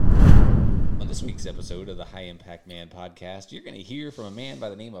this week's episode of the High Impact Man podcast, you're going to hear from a man by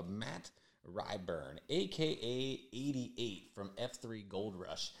the name of Matt Ryburn, a.k.a. 88 from F3 Gold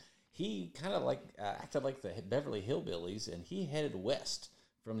Rush. He kind of acted like the Beverly Hillbillies, and he headed west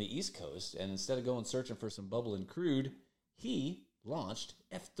from the East Coast, and instead of going searching for some bubbling crude, he launched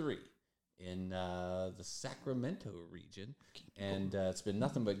F3 in the Sacramento region, and it's been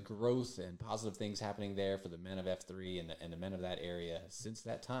nothing but growth and positive things happening there for the men of F3 and the men of that area since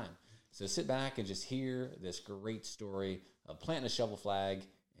that time. So sit back and just hear this great story of planting a shovel flag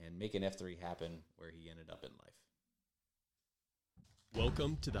and making F3 happen where he ended up in life.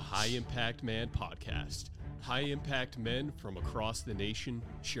 Welcome to the High Impact Man podcast. High impact men from across the nation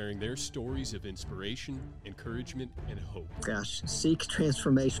sharing their stories of inspiration, encouragement, and hope. Gosh, seek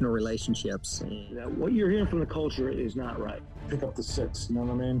transformational relationships. What you're hearing from the culture is not right. Pick up the six, you know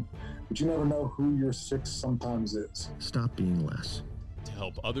what I mean? But you never know who your six sometimes is. Stop being less. To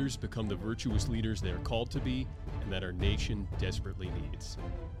help others become the virtuous leaders they are called to be and that our nation desperately needs.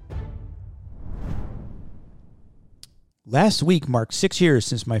 Last week marked 6 years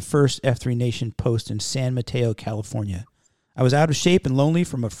since my first F3 Nation post in San Mateo, California. I was out of shape and lonely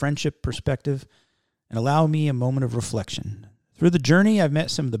from a friendship perspective, and allowed me a moment of reflection. Through the journey, I've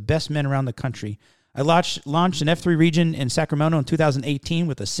met some of the best men around the country. I launched an F3 region in Sacramento in 2018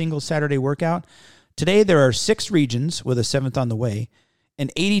 with a single Saturday workout. Today, there are 6 regions with a 7th on the way,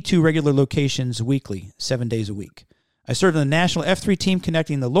 and 82 regular locations weekly, 7 days a week. I serve in the national F3 team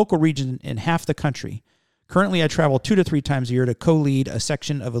connecting the local region in half the country. Currently, I travel 2 to 3 times a year to co-lead a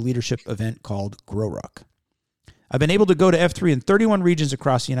section of a leadership event called Grow Rock. I've been able to go to F3 in 31 regions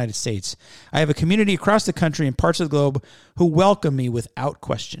across the United States. I have a community across the country and parts of the globe who welcome me without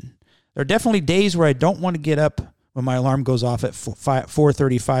question. There are definitely days where I don't want to get up when my alarm goes off at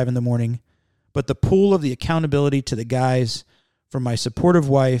 4:35 in the morning, but the pull of the accountability to the guys from my supportive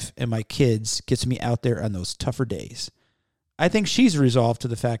wife and my kids gets me out there on those tougher days. I think she's resolved to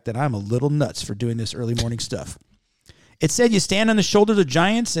the fact that I'm a little nuts for doing this early morning stuff. It said you stand on the shoulders of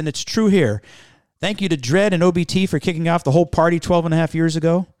giants, and it's true here. Thank you to Dredd and OBT for kicking off the whole party 12 and a half years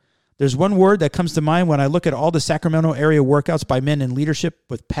ago. There's one word that comes to mind when I look at all the Sacramento area workouts by men in leadership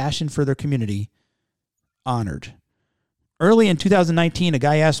with passion for their community. Honored. Early in 2019, a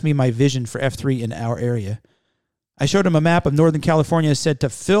guy asked me my vision for F3 in our area. I showed him a map of Northern California and said to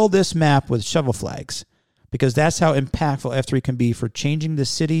fill this map with shovel flags, because that's how impactful F3 can be for changing the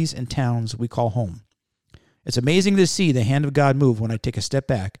cities and towns we call home. It's amazing to see the hand of God move when I take a step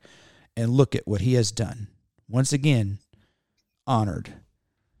back and look at what he has done. Once again, honored.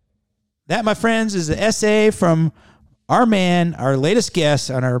 That, my friends, is the essay from our man, our latest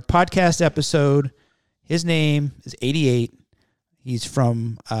guest on our podcast episode. His name is 88. He's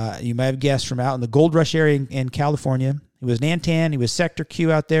from, you might have guessed, from out in the Gold Rush area in California. He was Nantan. He was Sector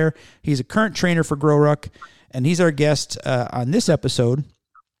Q out there. He's a current trainer for Grow Rock, and he's our guest on this episode.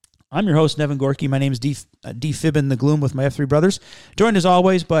 I'm your host, Nevin Gorky. My name is D Fibbin the Gloom with my F3 brothers. Joined as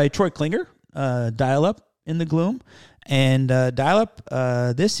always by Troy Klinger, Dial Up in the Gloom. And Dial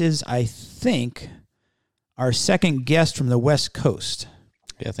Up, this is, I think, our second guest from the West Coast.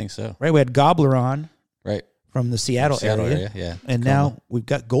 Yeah, I think so. Right, we had Gobbler on. Right. From the Seattle area. Yeah. And now we've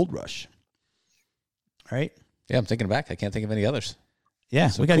got Gold Rush. All right. Yeah, I'm thinking back. I can't think of any others. Yeah,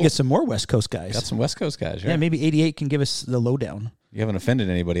 so we got to get some more West Coast guys. Got some West Coast guys, right? Yeah, maybe 88 can give us the lowdown. You haven't offended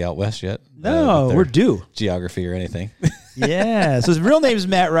anybody out west yet? No, we're due. Geography or anything. Yeah, so his real name is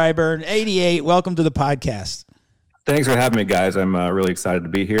Matt Ryburn, 88. Welcome to the podcast. Thanks for having me, guys. I'm really excited to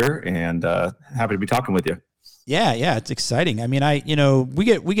be here and happy to be talking with you. Yeah, it's exciting. I mean, we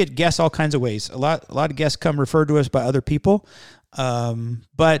get guests all kinds of ways. A lot of guests come referred to us by other people.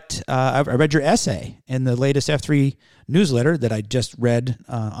 But I read your essay in the latest F3 newsletter that I just read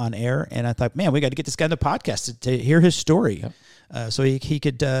on air, and I thought, man, we got to get this guy on the podcast to hear his story. Yep. So he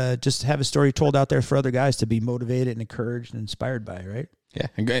could just have his story told out there for other guys to be motivated and encouraged and inspired by, right? Yeah,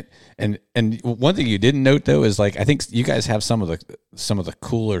 and great. And one thing you didn't note though is, like, I think you guys have some of the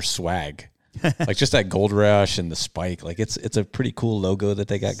cooler swag. Like just that Gold Rush and the spike, like it's a pretty cool logo that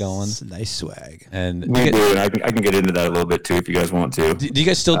they got going. It's a nice swag. And we do, and I can get into that a little bit too if you guys want to. Do you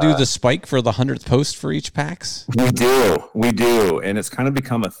guys still do the spike for the 100th post for each PAX? We do, and it's kind of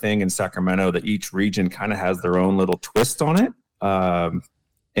become a thing in Sacramento that each region kind of has their own little twist on it.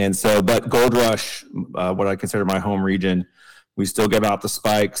 And so, but Gold Rush, what I consider my home region, we still give out the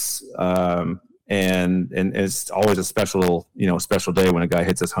spikes. And it's always a special day when a guy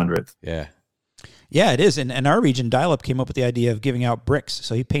hits his 100th. Yeah. Yeah, it is. And in our region, Dial-Up came up with the idea of giving out bricks.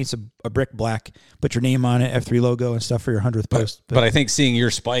 So he paints a brick black, put your name on it, F3 logo and stuff for your 100th post. But I think seeing your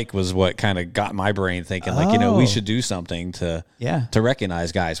spike was what kind of got my brain thinking, like, we should do something to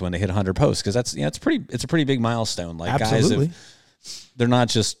recognize guys when they hit 100 posts, because that's it's a pretty big milestone. Like Absolutely. guys, they're not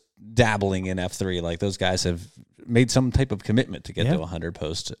just dabbling in F3. Like those guys have made some type of commitment to get to 100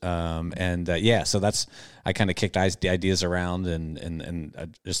 posts. So that's, I kind of kicked the ideas around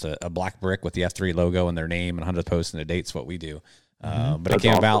and just a black brick with the F3 logo and their name and 100 posts and the dates, what we do. But that's it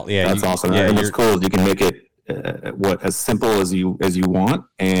came awesome. about. Yeah. That's awesome. And what's cool is you can make it as simple as you want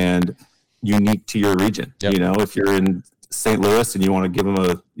and unique to your region. Yep. If you're in St. Louis and you want to give them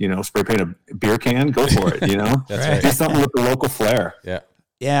a spray paint a beer can, go for it. That's right. Do something with the local flair. Yeah.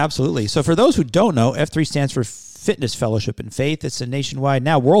 Yeah, absolutely. So for those who don't know, F3 stands for Fitness, Fellowship, and Faith. It's a nationwide,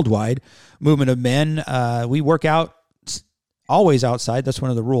 now worldwide, movement of men. We work out always outside. That's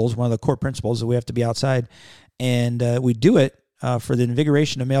one of the rules, one of the core principles, that we have to be outside. And we do it for the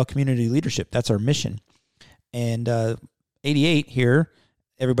invigoration of male community leadership. That's our mission. And 88 here,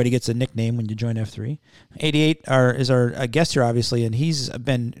 everybody gets a nickname when you join F3. 88 is our guest here, obviously, and he's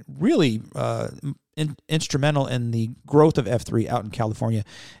been really instrumental in the growth of F3 out in California.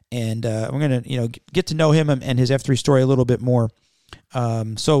 And we're going to, get to know him and his F3 story a little bit more.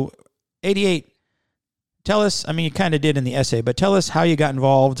 So 88, tell us, you kind of did in the essay, but tell us how you got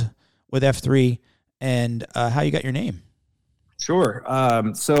involved with F3 and how you got your name. Sure.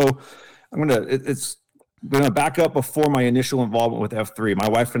 So I'm going to back up before my initial involvement with F3. My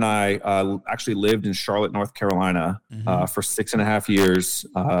wife and I actually lived in Charlotte, North Carolina for 6.5 years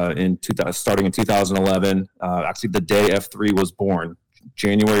starting in 2011. Actually, the day F3 was born,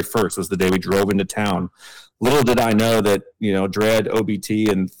 January 1st was the day we drove into town. Little did I know that, Dredd,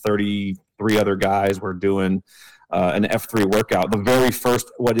 OBT, and 33 other guys were doing an F3 workout. The very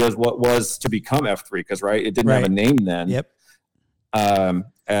first, what was to become F3, because, it didn't have a name then. Yep.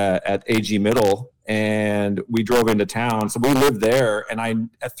 At AG Middle. And we drove into town. So we lived there. And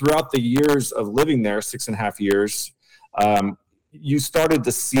throughout the years of living there, 6.5 years, you started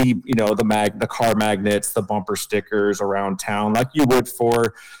to see, the car magnets, the bumper stickers around town, like you would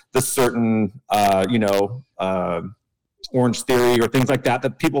for the certain, Orange Theory or things like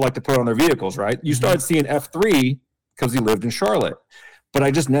that people like to put on their vehicles, right? You started seeing F3 because you lived in Charlotte. But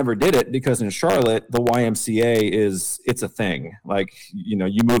I just never did it because in Charlotte, the YMCA it's a thing. Like, you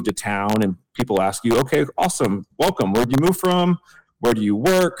move to town and people ask you, okay, awesome, welcome. Where'd you move from? Where do you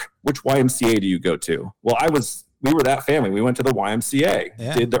work? Which YMCA do you go to? Well, we were that family. We went to the YMCA.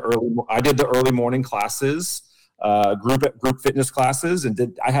 Yeah. I did the early morning classes, group fitness classes,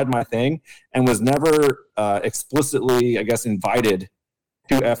 and I had my thing and was never explicitly, I guess, invited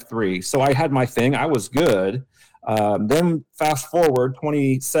to F3. So I had my thing. I was good. Then fast forward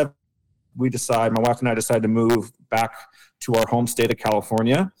 27, my wife and I decided to move back to our home state of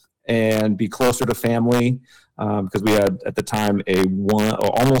California and be closer to family, because we had at the time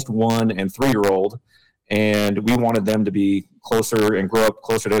almost 1 and 3-year-old, and we wanted them to be closer and grow up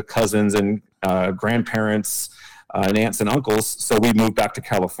closer to cousins and grandparents and aunts and uncles. So we moved back to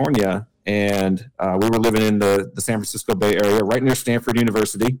California, and we were living in the San Francisco Bay Area, right near Stanford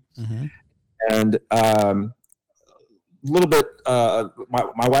University. Mm-hmm. And little bit,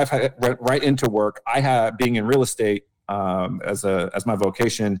 my wife went right into work. I had, being in real estate as my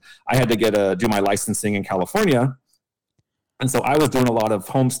vocation, I had to do my licensing in California. And so I was doing a lot of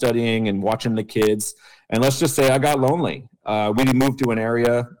home studying and watching the kids. And let's just say I got lonely. We moved to an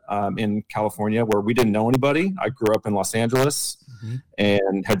area in California where we didn't know anybody. I grew up in Los Angeles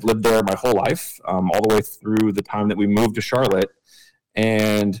and had lived there my whole life, all the way through the time that we moved to Charlotte.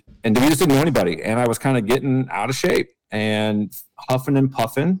 And we just didn't know anybody. And I was kind of getting out of shape and huffing and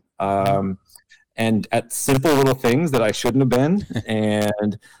puffing, and at simple little things that I shouldn't have been.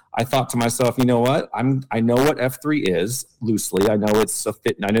 And I thought to myself, you know what? I know what F3 is loosely. I know it's a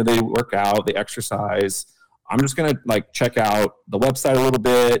fit. I know they work out, they exercise. I'm just going to check out the website a little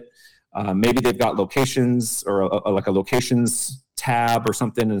bit. Maybe they've got locations or a locations tab or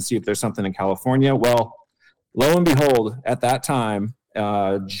something, and see if there's something in California. Well, lo and behold, at that time,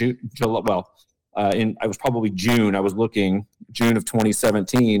 I was probably June. I was looking June of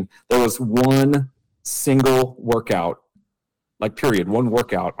 2017. There was one single workout, one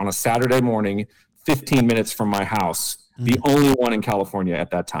workout on a Saturday morning, 15 minutes from my house. The only one in California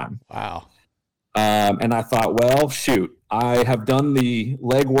at that time. Wow. And I thought, well, shoot, I have done the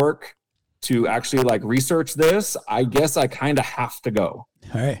legwork to actually research this. I guess I kind of have to go.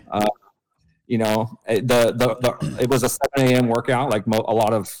 All right. It was a 7 a.m. workout, like a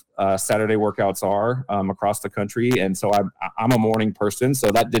lot of Saturday workouts are across the country, and so I'm a morning person,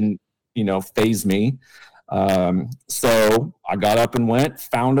 so that didn't faze me. So I got up and went,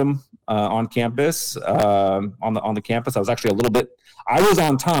 found them on campus, on the campus. I was actually I was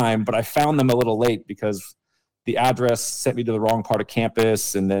on time, but I found them a little late because the address sent me to the wrong part of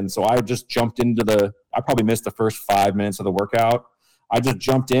campus. And then, so I just jumped I probably missed the first 5 minutes of the workout. I just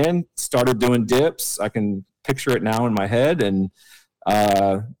jumped in, started doing dips. I can picture it now in my head. And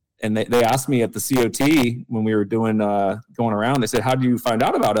they asked me at the COT when we were going around, they said, how do you find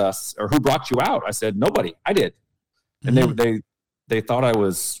out about us, or who brought you out? I said, nobody, I did. And they thought I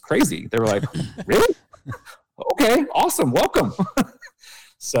was crazy. They were like, really? Okay, awesome. Welcome.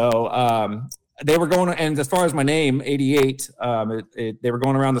 So, they were going, and as far as my name, 88, they were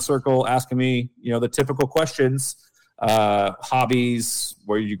going around the circle asking me, the typical questions, hobbies,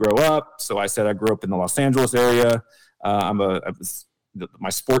 where did you grow up? So I said I grew up in the Los Angeles area. My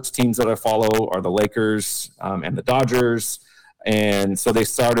sports teams that I follow are the Lakers and the Dodgers, and so they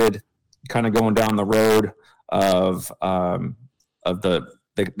started kind of going down the road of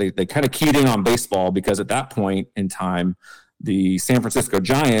they kind of keyed in on baseball, because at that point in time, the San Francisco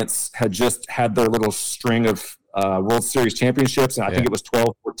Giants had just had their little string of World Series championships, and I think it was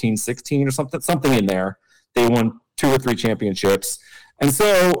 12, 14, 16 or something in there. They won 2 or 3 championships. And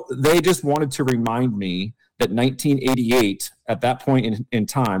so they just wanted to remind me that 1988, at that point in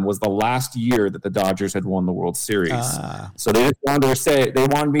time, was the last year that the Dodgers had won the World Series. So they just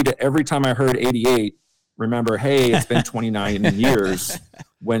wanted me to, every time I heard 88, remember, hey, it's been 29 years.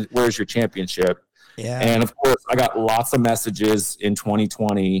 Where's your championship? Yeah. And of course, I got lots of messages in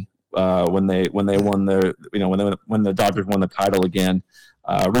 2020 when they won when the Dodgers won the title again.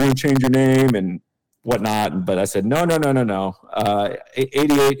 We're going to change your name and whatnot. But I said, no.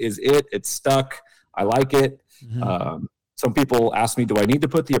 88 is it. It's stuck. I like it. Mm-hmm. Some people ask me, do I need to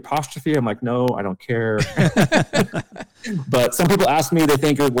put the apostrophe? I'm like, no, I don't care. But some people ask me, they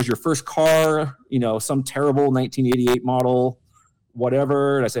think it was your first car, some terrible 1988 model,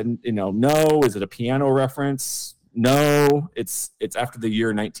 whatever. And I said, no. Is it a piano reference? No, it's after the year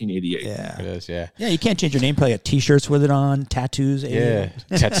 1988. Yeah, it is. Yeah, yeah. You can't change your name. Probably got T-shirts with it on, tattoos. Yeah,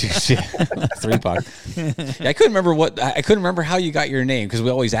 tattoos. Yeah, $3. Yeah, I couldn't remember how you got your name, because we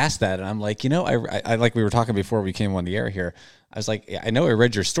always ask that, and I'm like, I like we were talking before we came on the air here. I was like, I know I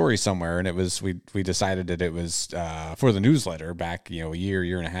read your story somewhere, and it was we decided that it was for the newsletter back a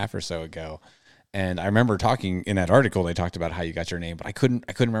year and a half or so ago. And I remember talking in that article, they talked about how you got your name, but I couldn't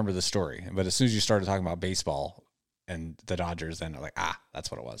remember the story. But as soon as you started talking about baseball and the Dodgers, then I'm like,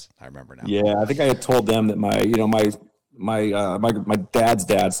 that's what it was. I remember now. Yeah, I think I had told them that my dad's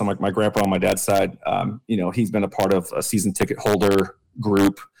dad, so my grandpa on my dad's side, he's been a part of a season ticket holder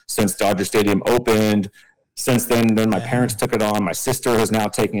group since Dodger Stadium opened. Since then my parents took it on. My sister has now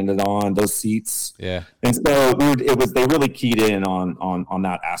taken it on, those seats. Yeah. And so they really keyed in on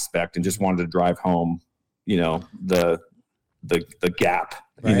that aspect and just wanted to drive home, the gap,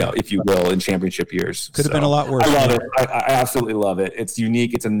 right, if you will, in championship years. Could have been a lot worse. I love it. I absolutely love it. It's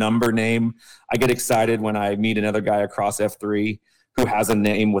unique. It's a number name. I get excited when I meet another guy across F3 who has a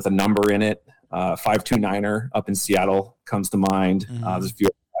name with a number in it. 529er up in Seattle comes to mind. There's a few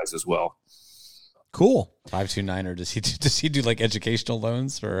other guys as well. Cool. 529er. Does he do like educational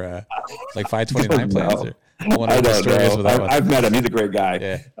loans for like 529 plans? Or I don't know. I've met him. He's a great guy.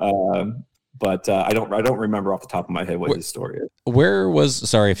 Yeah. But I don't remember off the top of my head what his story is.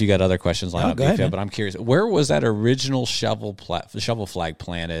 Sorry if you got other questions lined up, ahead, but I'm curious. Where was that original shovel flag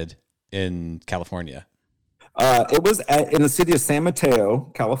planted in California? It was in the city of San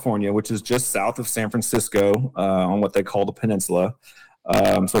Mateo, California, which is just south of San Francisco on what they call the peninsula.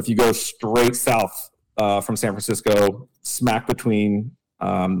 So if you go straight south from San Francisco, smack between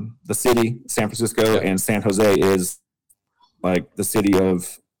the city, San Francisco, and San Jose is like the city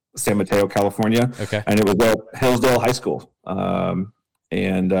of San Mateo, California. Okay. And it was at Hillsdale High School. So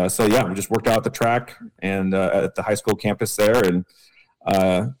we just worked out at the track and at the high school campus there, and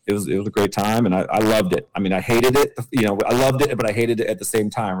it was a great time, and I loved it. I mean, I hated it. I loved it, but I hated it at the same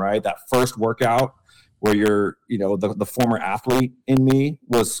time, right? That first workout where you're, the former athlete in me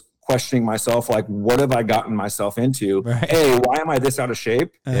was questioning myself, like, what have I gotten myself into? Right. A, why am I this out of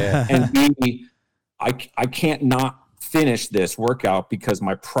shape? Yeah. And B, I can't not finish this workout because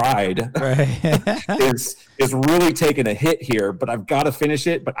my pride is really taking a hit here, but I've got to finish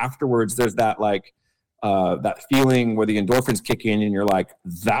it. But afterwards, there's that that feeling where the endorphins kick in and you're like,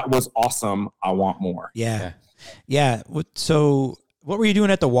 that was awesome. I want more. Yeah. So what were you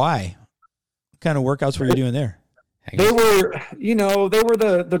doing at the Y? What kind of workouts were you doing there? They were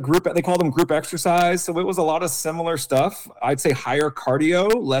the group, they call them group exercise. So it was a lot of similar stuff. I'd say higher cardio,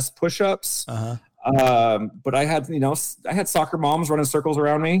 less push-ups. But I had, I had soccer moms running circles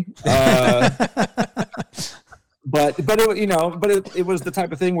around me. But it was the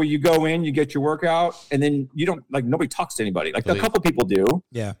type of thing where you go in, you get your workout, and then you don't, like, nobody talks to anybody. Like, a couple people do.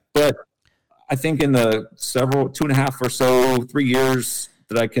 Yeah. But I think in the 2.5 or so, 3 years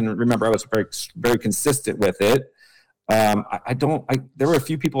that I can remember, I was very, very consistent with it. There were a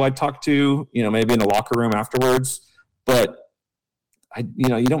few people I talked to, maybe in the locker room afterwards, but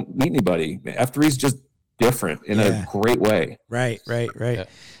you don't meet anybody. F3 is just different in a great way. Right. Yeah.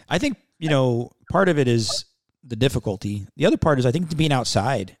 I think, part of it is the difficulty. The other part is, I think, being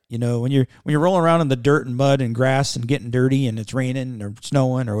outside. When you're rolling around in the dirt and mud and grass and getting dirty and it's raining or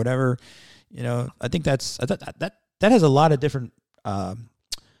snowing or whatever, I think that has a lot of different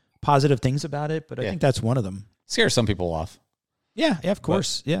positive things about it, but I think that's one of them. Scares some people off. Yeah, of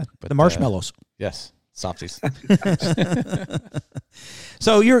course. But the marshmallows. Yes, softies.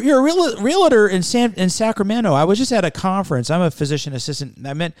 So you're a realtor in Sacramento. I was just at a conference. I'm a physician assistant.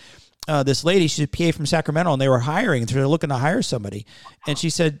 I met this lady. She's a PA from Sacramento, and they were hiring. They're looking to hire somebody. And she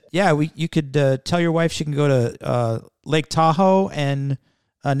said, "Yeah, you could tell your wife she can go to Lake Tahoe and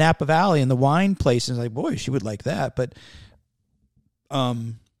Napa Valley and the wine place." And I was like, boy, she would like that. But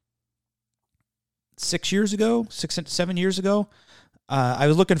 7 years ago, I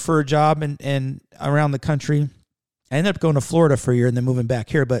was looking for a job and around the country. I ended up going to Florida for a year and then moving back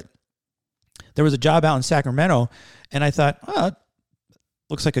here. But there was a job out in Sacramento, and I thought, it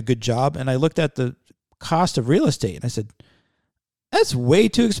looks like a good job. And I looked at the cost of real estate, and I said, that's way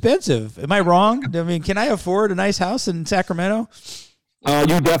too expensive. Am I wrong? I mean, can I afford a nice house in Sacramento?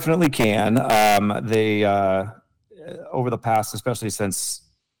 You definitely can. They over the past, especially since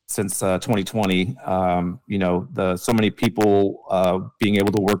 2020, so many people being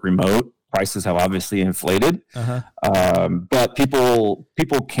able to work remote, prices have obviously inflated. But people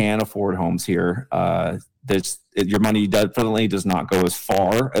can afford homes here. Your money definitely does not go as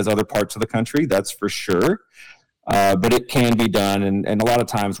far as other parts of the country, that's for sure. But it can be done, and a lot of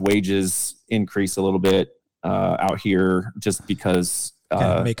times wages increase a little bit out here just because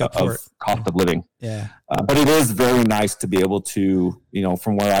make up for it. Cost of living. Yeah. But it is very nice to be able to,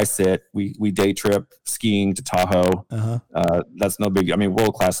 from where I sit, we day trip skiing to Tahoe. That's no big,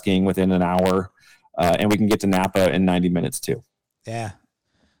 world-class skiing within an hour. And we can get to Napa in 90 minutes too. Yeah.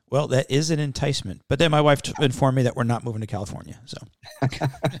 Well, that is an enticement. But then my wife informed me that we're not moving to California. So,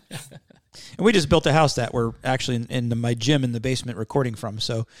 and we just built a house that we're actually in my gym in the basement recording from.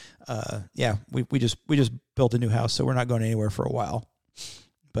 So, we just built a new house. So we're not going anywhere for a while.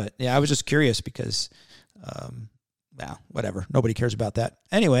 But yeah, I was just curious because, whatever. Nobody cares about that.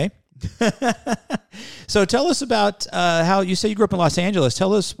 Anyway, so tell us about how you say you grew up in Los Angeles.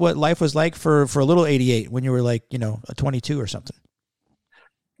 Tell us what life was like for a little 88 when you were like, a 22 or something.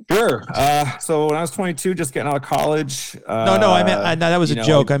 Sure. So when I was 22, just getting out of college. No, I meant that was a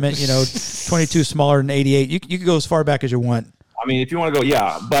joke. I meant 22 smaller than 88. You can go as far back as you want. If you want to go,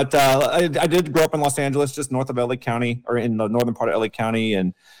 yeah. But I did grow up in Los Angeles, just north of LA County, or in the northern part of LA County.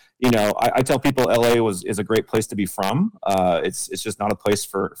 And, I tell people LA is a great place to be from. It's just not a place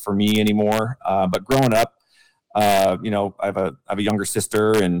for me anymore. But growing up, I have a younger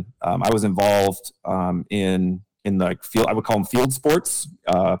sister, and I was involved in like field, I would call them field sports.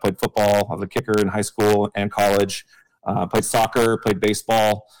 I played football. I was a kicker in high school and college. Played soccer, played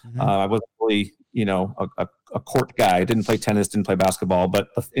baseball. I wasn't really, a court guy. I didn't play tennis, didn't play basketball, but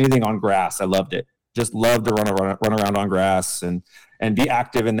anything on grass, I loved it. Just loved to run around on grass and be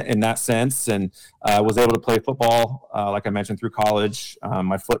active in that sense. And I was able to play football, like I mentioned, through college.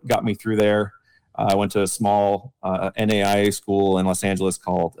 My foot got me through there. I went to a small NAIA school in Los Angeles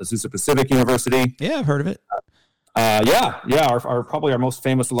called Azusa Pacific University. Yeah, I've heard of it. Our probably our most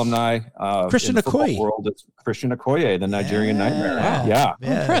famous alumni Christian in the football Okoye. world is Christian Okoye, the Nigerian Nightmare. Wow. Yeah,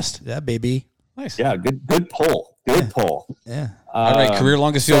 I'm impressed. Yeah, baby. Nice. Yeah, good pull. Yeah. All right, career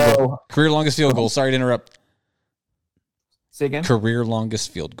longest field goal. Career longest field goal. Sorry to interrupt. Say again. Career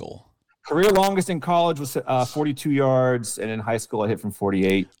longest field goal. Career longest in college was 42 yards, and in high school I hit from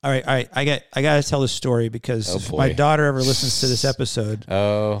 48. All right. I got to tell this story because if my daughter ever listens to this episode,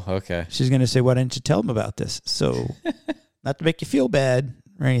 okay, she's going to say, "Why didn't you tell them about this?" So, not to make you feel bad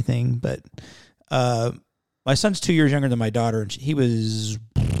or anything, but my son's 2 years younger than my daughter, and he was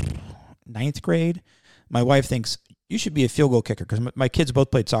 9th grade. My wife thinks you should be a field goal kicker because my kids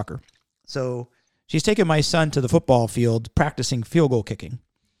both played soccer. So she's taking my son to the football field practicing field goal kicking.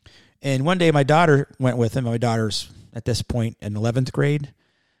 And one day my daughter went with him. My daughter's at this point in 11th grade,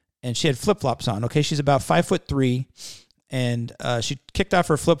 and she had flip-flops on. Okay, she's about 5'3", and she kicked off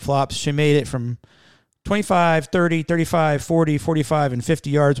her flip-flops. She made it from 25, 30, 35, 40, 45, and 50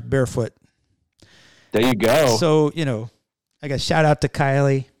 yards barefoot. There you go. So, I got shout out to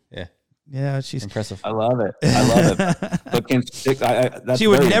Kylie. Yeah. Yeah, she's Impressive. I love it. That's she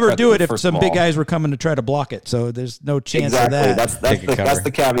would very never do it impressive, if some big guys were coming to try to block it. So there's no chance of that. That's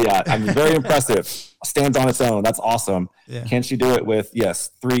the caveat. I mean, very impressive. Stands on its own. That's awesome. Yeah. Can she do it with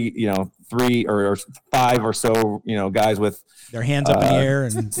three or five or so guys with their hands up in the air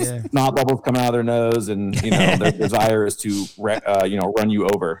and snot bubbles coming out of their nose, and their desire is to run you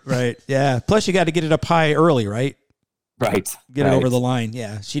over. Right. Yeah. Plus, you got to get it up high early, right? Right. Get it over the line.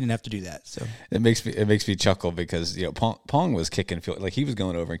 Yeah. She didn't have to do that. So it makes me chuckle because Pong was kicking he was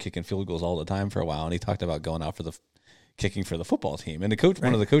going over and kicking field goals all the time for a while, and he talked about going out for the kicking for the football team. And the coach,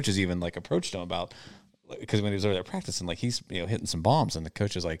 one of the coaches, even approached him about, because when he was over there practicing, he's hitting some bombs, and the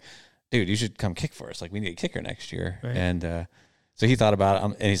coach is like, "Dude, you should come kick for us. We need a kicker next year." Right. And so he thought about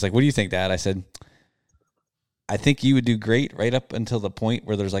it, and he's like, "What do you think, Dad?" I said, I think you would do great right up until the point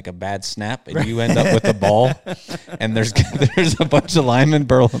where there's a bad snap and you end up with the ball and there's a bunch of linemen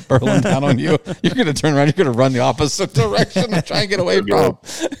burling down on you. You're going to turn around. You're going to run the opposite direction and try and get away from them.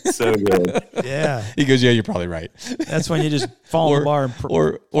 So good. Yeah. He goes, "Yeah, you're probably right." That's when you just fall on the bar and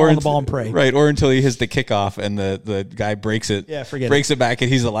on the ball and pray. Right. Or until he hits the kickoff and the guy breaks it. Yeah, breaks it back, and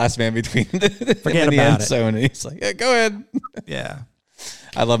he's the last man between the end zone. And he's like, "Yeah, go ahead." Yeah.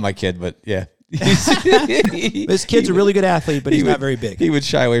 I love my kid, but yeah. This kid's a really good athlete, but he's not very big. He would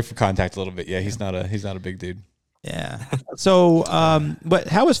shy away from contact a little bit. Yeah, he's not a big dude. Yeah. So, but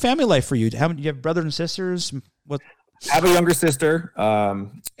how was family life for you? Do you have brothers and sisters? What? I have a younger sister,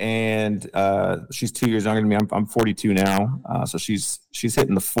 and she's 2 years younger than me. I'm 42 now, so she's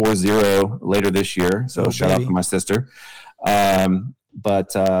hitting the 40 later this year. So shout out to my sister.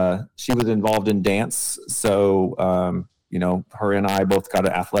 But she was involved in dance, so. Her and I both got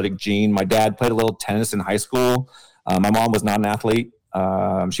an athletic gene. My dad played a little tennis in high school. My mom was not an athlete.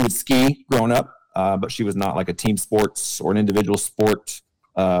 She would ski growing up, but she was not like a team sports or an individual sport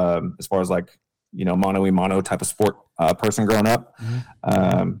as far as mano-a-mano type of sport person growing up.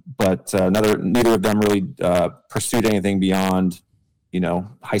 Mm-hmm. But neither of them really pursued anything beyond,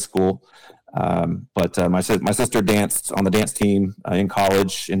 high school. But my sister danced on the dance team in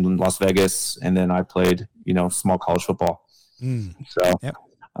college in Las Vegas, and then I played, small college football. So, yep.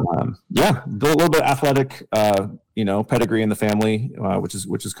 A little bit athletic, pedigree in the family,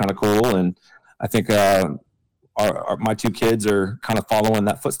 which is kind of cool. And I think my two kids are kind of following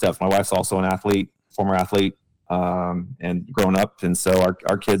that footsteps. My wife's also an athlete, former athlete, and grown up, and so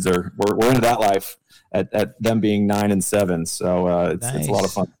our kids we're into that life at them being 9 and 7. So it's a lot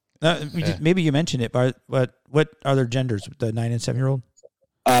of fun. Maybe you mentioned it, but what are their genders? The 9 and 7-year-old.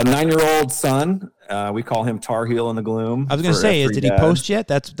 9-year-old son. We call him Tar Heel in the Gloom. I was going to say, did he post yet?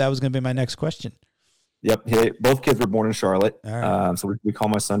 That was going to be my next question. Yep. Both kids were born in Charlotte. All right. So we call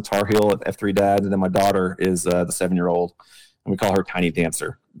my son Tar Heel at F3 Dad, and then my daughter is the 7-year-old, and we call her Tiny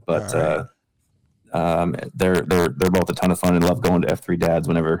Dancer. But they're both a ton of fun and love going to F3 Dads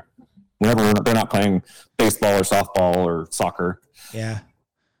whenever they're not playing baseball or softball or soccer. Yeah.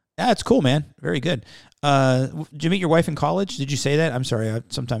 Yeah, it's cool, man. Very good. Did you meet your wife in college? Did you say that? I'm sorry.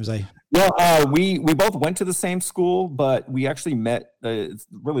 Well, we both went to the same school, but we actually met. It's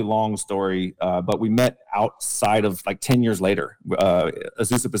a really long story, but we met outside of 10 years later.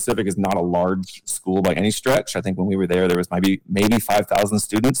 Azusa Pacific is not a large school by any stretch. I think when we were there was maybe 5,000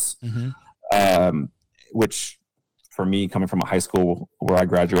 students, which for me, coming from a high school where I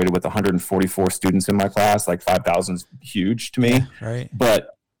graduated with 144 students in my class, 5,000 is huge to me. Yeah, right. But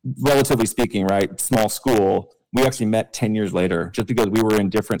relatively speaking, right, small school, we actually met 10 years later just because we were in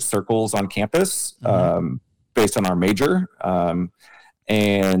different circles on campus based on our major.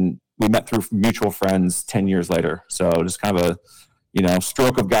 And we met through mutual friends 10 years later. So just kind of a,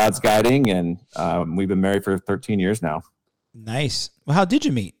 stroke of God's guiding. And we've been married for 13 years now. Nice. Well, how did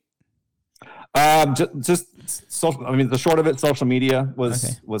you meet? Just social. I mean, the short of it, social media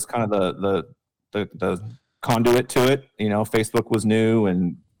was kind of the conduit to it. Facebook was new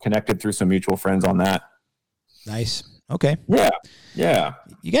and connected through some mutual friends on that. Nice. Okay. Yeah.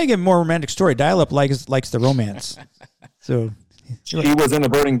 You gotta get a more romantic story. Dial-up likes the romance. So she was in a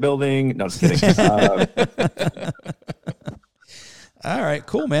burning building. No, just kidding. All right,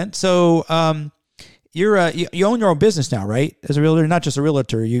 cool, man. So you own your own business now, right? As a realtor, not just a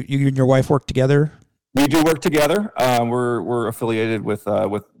realtor. You and your wife work together. We do work together. We're affiliated with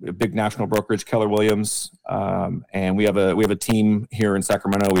a big national brokerage, Keller Williams, and we have a team here in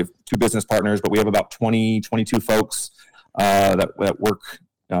Sacramento. We have 2 business partners, but we have about 22 folks that work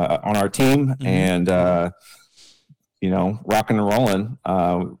on our team, and rocking and rolling.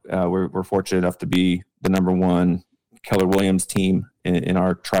 We're fortunate enough to be the #1 Keller Williams team in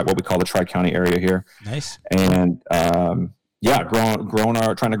our what we call the Tri-County area here. Nice. And trying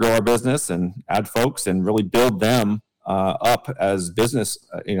to grow our business and add folks and really build them up as business,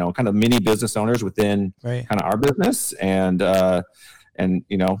 kind of mini business owners within kind of our business, and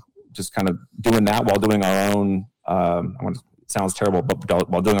just kind of doing that while doing our own. It sounds terrible, but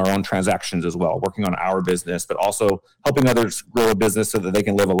while doing our own transactions as well, working on our business, but also helping others grow a business so that they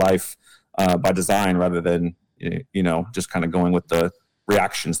can live a life by design rather than just kind of going with the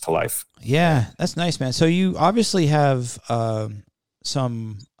reactions to life. Yeah, that's nice, man. So you obviously have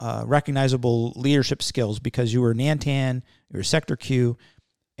some recognizable leadership skills because you were Nantan, you were Sector Q,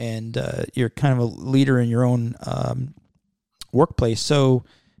 and you're kind of a leader in your own workplace. So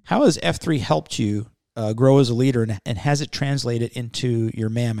how has F3 helped you grow as a leader, and has it translated into your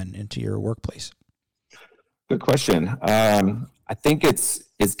mammon, into your workplace? Good question. I think it's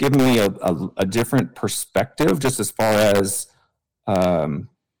given me a different perspective, just as far as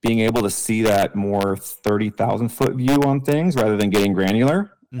being able to see that more 30,000 foot view on things rather than getting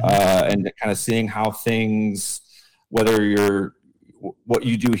granular, and kind of seeing how things, whether what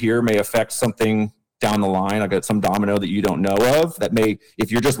you do here may affect something down the line, like some domino that you don't know of that may,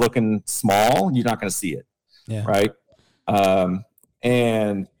 if you're just looking small, you're not going to see it. Yeah. Right.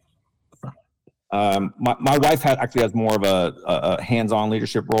 My wife actually has more of a hands-on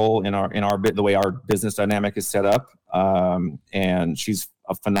leadership role in our the way our business dynamic is set up. And she's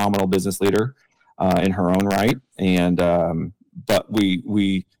a phenomenal business leader in her own right. And but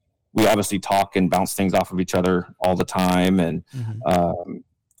we obviously talk and bounce things off of each other all the time. And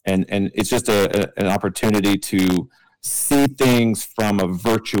and it's just an opportunity to see things from a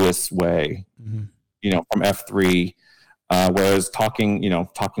virtuous way, from F3, whereas talking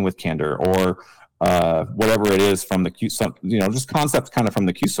with candor or whatever it is from the Q, just concepts kind of from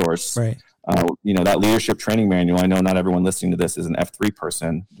the Q source, right? That leadership training manual. I know not everyone listening to this is an F3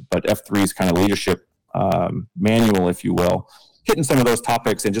 person, but F3's kind of leadership manual, if you will, hitting some of those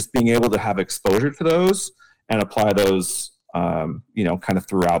topics and just being able to have exposure to those and apply those, kind of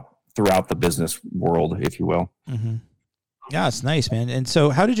throughout the business world, if you will. Mm-hmm. Yeah, it's nice, man. And so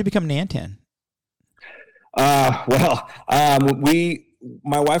how did you become Nantan?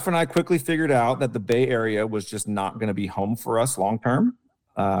 My wife and I quickly figured out that the Bay Area was just not going to be home for us long term.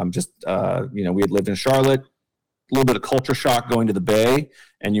 We had lived in Charlotte, a little bit of culture shock going to the Bay,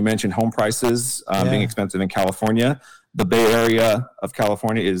 and you mentioned home prices being expensive in California. The Bay Area of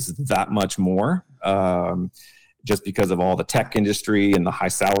California is that much more, just because of all the tech industry and the high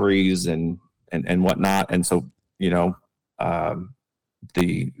salaries and whatnot. And so,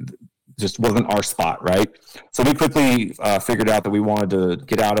 just wasn't our spot, right? So we quickly figured out that we wanted to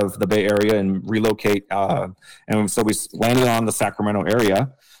get out of the Bay Area and relocate. And so we landed on the Sacramento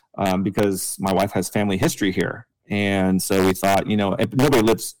area because my wife has family history here. And so we thought, nobody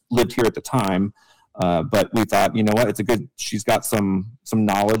lived here at the time, but we thought, she's got some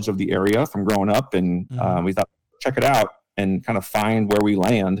knowledge of the area from growing up. And we thought, check it out and kind of find where we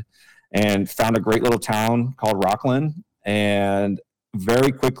land, and found a great little town called Rockland. And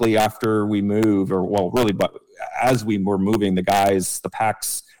very quickly after we moved, but as we were moving, the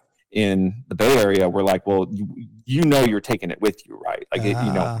packs in the Bay Area were like, well, you're taking it with you, right? Like,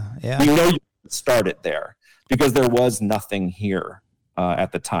 you start it there because there was nothing here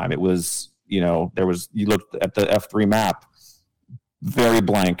at the time. It was, you looked at the F3 map, very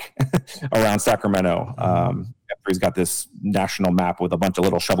blank around Sacramento. F3's got this national map with a bunch of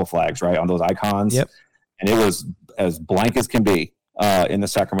little shovel flags, right, on those icons. Yep. And it was as blank as can be in the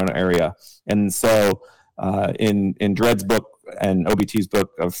Sacramento area. And so in Dred's book and OBT's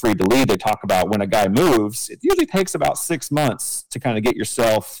book of Free to Lead, they talk about when a guy moves, it usually takes about 6 months to kind of get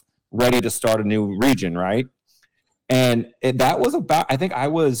yourself ready to start a new region, right? And that was I think I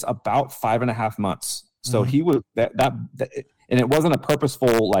was about 5.5 months. So he was and it wasn't a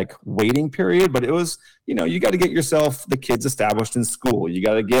purposeful like waiting period, but it was, you got to get the kids established in school. You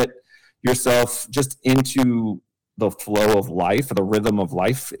got to get yourself just into the flow of life, the rhythm of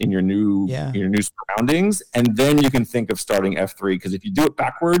life in your new surroundings. And then you can think of starting F3, because if you do it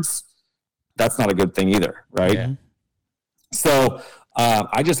backwards, that's not a good thing either. Right. Yeah. So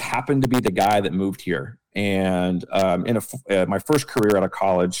I just happened to be the guy that moved here. And in my first career out of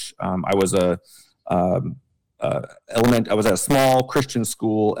college, I was I was at a small Christian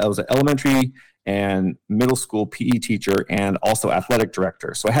school. I was an elementary and middle school PE teacher and also athletic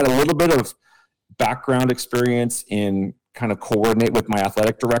director. So I had a little bit of background experience in kind of coordinate with my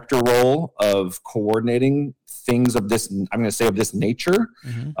athletic director role of coordinating things of this, I'm going to say of this nature,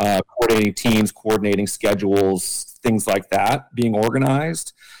 coordinating teams, coordinating schedules, things like that, being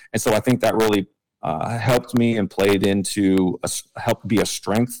organized. And so I think that really helped me and played into helped be a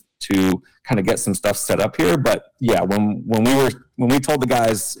strength to kind of get some stuff set up here. But yeah, when we told the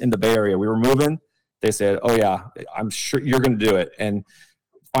guys in the Bay Area we were moving, they said, "Oh yeah, I'm sure you're going to do it." And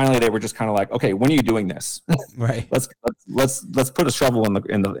finally, they were just kind of like, "Okay, when are you doing this? Right. let's put a shovel in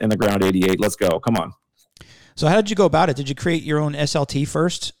the ground 88. Let's go. Come on." So how did you go about it? Did you create your own SLT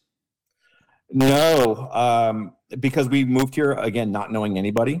first? No, because we moved here again, not knowing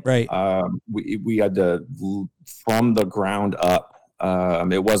anybody. Right. We had to from the ground up.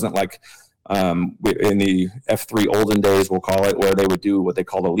 It wasn't like in the F3 olden days, we'll call it, where they would do what they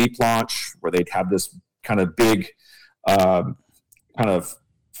call the leap launch, where they'd have this kind of big, kind of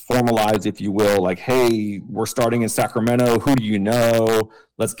formalized, if you will, like, hey, we're starting in Sacramento. Who do you know?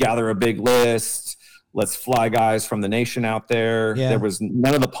 Let's gather a big list. Let's fly guys from the nation out there. Yeah. There was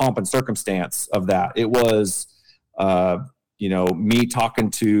none of the pomp and circumstance of that. It was, me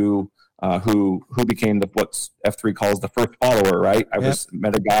talking to who became what F3 calls the first follower, right? I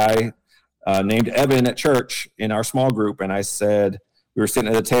met a guy named Evan at church in our small group, and I said, we were sitting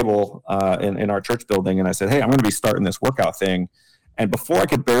at a table in our church building, and I said, hey, I'm going to be starting this workout thing. And before I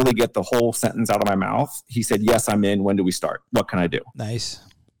could barely get the whole sentence out of my mouth, he said, yes, I'm in. When do we start? What can I do? Nice.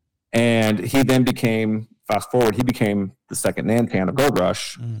 And he then fast forward, he became the second Nantan of Gold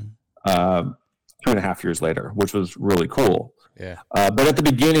Rush 2.5 years later, which was really cool. Yeah. But at the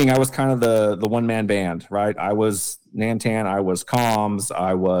beginning, I was kind of the one-man band, right? I was Nantan, I was comms,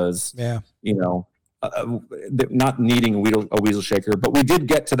 I was, not needing a weasel shaker. But we did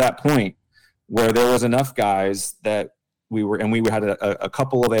get to that point where there was enough guys that we had a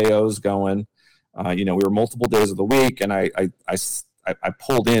couple of AOs going. We were multiple days of the week, and I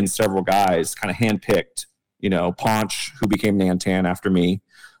pulled in several guys, kind of handpicked, Ponch, who became Nantan after me,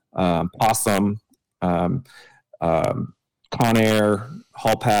 Possum, Conair,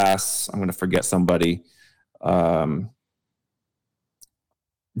 Hall Pass. I'm going to forget somebody. I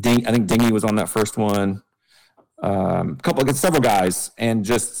think Dingy was on that first one. Several guys, and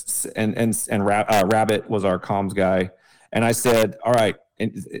Rabbit was our comms guy. And I said, all right,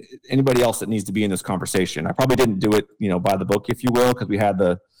 anybody else that needs to be in this conversation? I probably didn't do it, by the book, if you will, because we had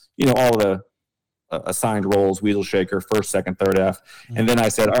the, all the assigned roles, weasel shaker, first, second, third F. Mm-hmm. And then I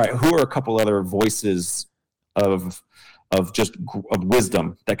said, all right, who are a couple other voices of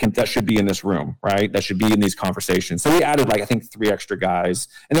wisdom that should be in this room, right? That should be in these conversations. So we added I think 3 extra guys,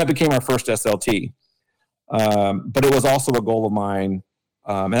 and that became our first SLT. But it was also a goal of mine,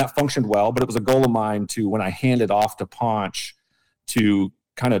 and that functioned well, but it was a goal of mine to, when I handed off to Ponch, to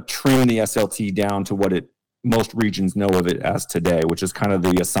kind of trim the SLT down to what most regions know of it as today, which is kind of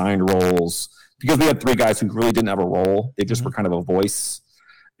the assigned roles, because we had 3 guys who really didn't have a role. They just were kind of a voice,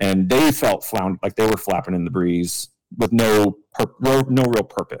 and they felt like they were flapping in the breeze with no real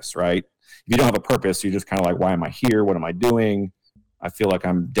purpose, right? If you don't have a purpose, you're just kind of like, why am I here? What am I doing? I feel like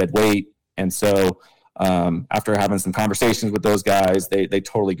I'm dead weight. And so after having some conversations with those guys, they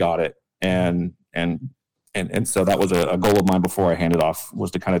totally got it. And so that was a goal of mine before I handed off,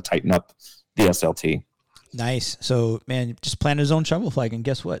 was to kind of tighten up the SLT. Nice. So, man, just planted his own shovel flag, and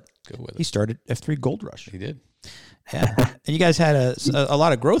guess what? Go with it. He started F3 Gold Rush. He did. Yeah. And you guys had a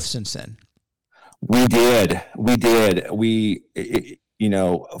lot of growth since then. We did.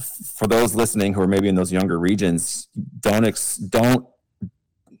 For those listening who are maybe in those younger regions, don't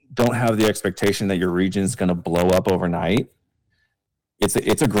have the expectation that your region is going to blow up overnight. It's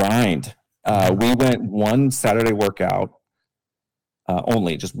a grind. We went one Saturday workout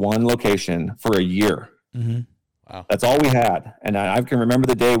only, just one location for a year. Mm-hmm. Wow. That's all we had. And I can remember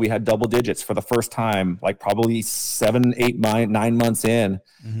the day we had double digits for the first time, probably 7, 8, 9 months in.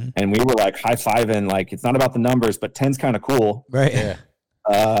 Mm-hmm. And we were high-fiving, it's not about the numbers, but 10's kind of cool. Right.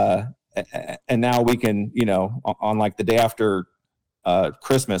 Yeah. And now we can, on the day after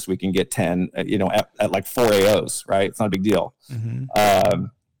Christmas, we can get 10, at 4 AOs, right? It's not a big deal. Mm-hmm.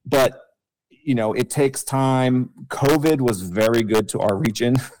 But, it takes time. COVID was very good to our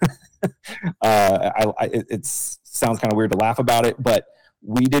region. It sounds kind of weird to laugh about it, but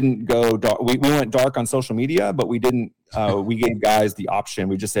we didn't go dark. We went dark on social media, but we didn't. We gave guys the option.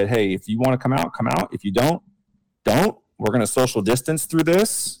 We just said, hey, if you want to come out, come out. If you don't. We're going to social distance through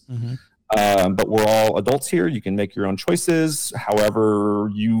this. Mm-hmm. But we're all adults here. You can make your own choices. However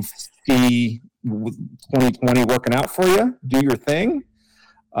you see 2020 working out for you, do your thing.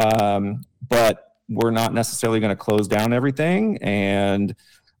 But we're not necessarily going to close down everything. And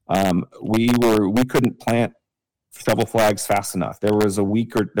we couldn't plant shovel flags fast enough. There was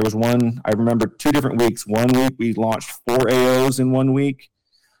one, I remember 2 different weeks. One week we launched 4 AOs in 1 week.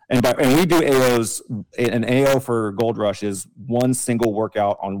 And we do AOs. An AO for Gold Rush is one single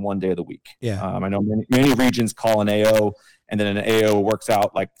workout on one day of the week. Yeah. I know many regions call an AO, and then an AO works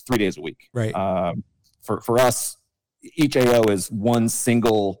out like 3 days a week. Right. For us, each AO is one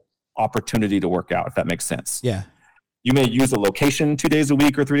single opportunity to work out, if that makes sense. Yeah. You may use a location 2 days a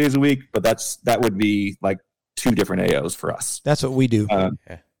week or 3 days a week, but that would be like 2 different AOs for us. That's what we do. Yeah.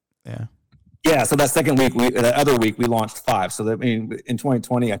 Yeah. So that second week, the other week we launched 5. So that, I mean, in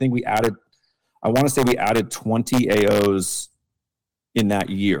 2020, I think I want to say we added 20 AOs in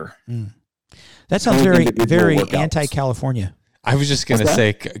that year. That sounds very anti-California. I was just going to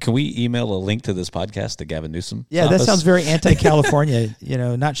say, can we email a link to this podcast to Gavin Newsom? Yeah, that sounds very anti-California.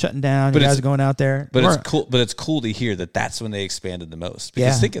 Not shutting down. But you guys are going out there. But it's cool. But it's cool to hear that that's when they expanded the most.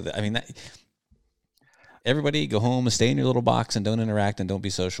 Because think of it. I mean, everybody go home and stay in your little box and don't interact and don't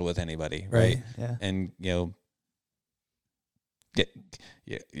be social with anybody, right? Yeah. And get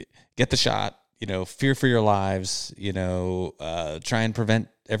the shot. Fear for your lives. Try and prevent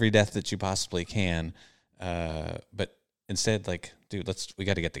every death that you possibly can. But instead, like, dude, we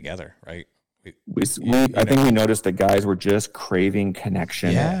got to get together, right? I think we noticed that guys were just craving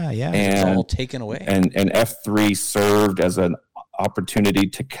connection. Yeah. And it's all taken away. And F3 served as an opportunity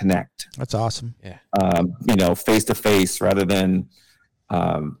to connect. That's awesome. Yeah. Face to face rather than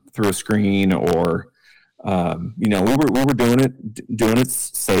through a screen or we were doing it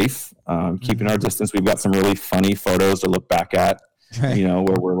safe, keeping our distance. We've got some really funny photos to look back at, where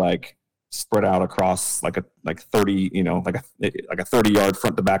we're like spread out across like 30, like a 30-yard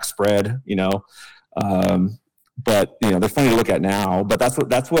front to back spread, but they're funny to look at now, but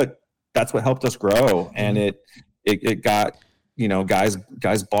that's what helped us grow. And it got, guys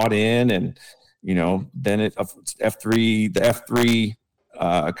bought in, and, then the F3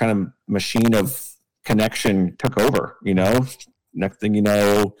 kind of machine of connection took over. Next thing you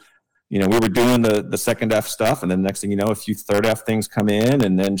know, we were doing the second F stuff, and then next thing you know, a few third F things come in,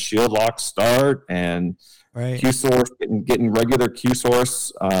 and then shield locks start, and Q source, getting regular Q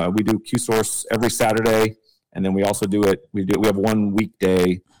source. We do Q source every Saturday, and then we also we have one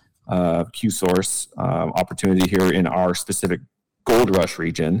weekday Q source opportunity here in our specific Gold Rush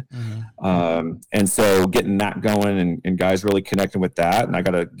region. And so getting that going and guys really connecting with that. And I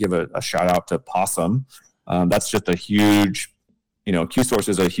got to give a shout out to Possum. That's just a huge, Q source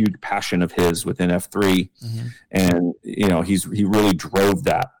is a huge passion of his within F3. And, he really drove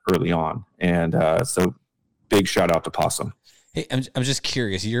that early on. And so big shout out to Possum. Hey, I'm just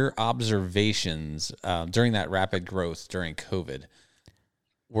curious, your observations during that rapid growth during COVID,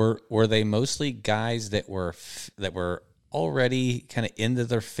 were they mostly guys that were already kind of into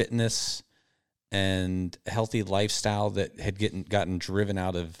their fitness and healthy lifestyle that had gotten driven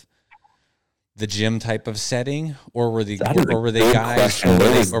out of the gym type of setting, or were they guys?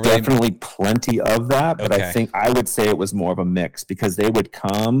 Definitely plenty of that, but okay. I would say it was more of a mix, because they would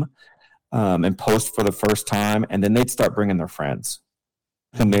come and post for the first time, and then they'd start bringing their friends,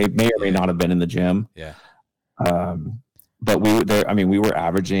 and they may or may not have been in the gym. Yeah. But we were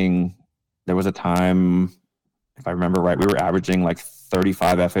averaging. There was a time, if I remember right, we were averaging like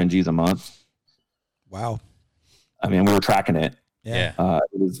 35 FNGs a month. Wow. I mean, we were tracking it. Yeah.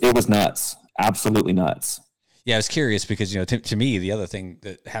 It was nuts. Absolutely nuts. Yeah, I was curious because, to me, the other thing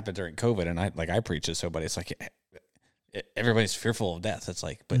that happened during COVID, and I preach it so, but it's like everybody's fearful of death. It's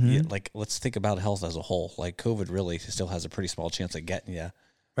like, but let's think about health as a whole. Like, COVID really still has a pretty small chance of getting you,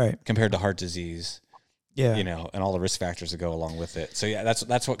 right? Compared to heart disease. Yeah. And all the risk factors that go along with it. So yeah,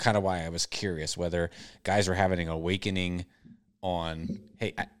 that's what kind of why I was curious whether guys were having an awakening on,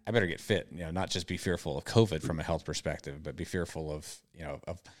 hey, I better get fit, not just be fearful of COVID from a health perspective, but be fearful of,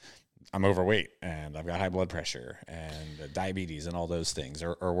 of I'm overweight and I've got high blood pressure and diabetes and all those things,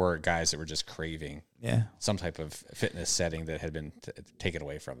 or were guys that were just craving some type of fitness setting that had been taken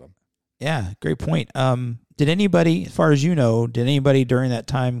away from them. Yeah, great point. Did anybody, as far as during that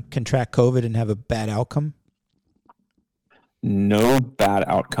time contract COVID and have a bad outcome? No bad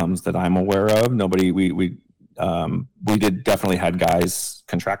outcomes that I'm aware of. Nobody. We did definitely had guys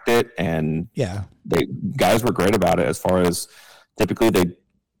contract it, and guys were great about it. As far as typically they,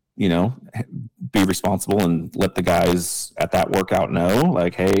 be responsible and let the guys at that workout know,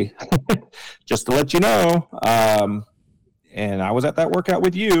 like, hey, just to let you know, and I was at that workout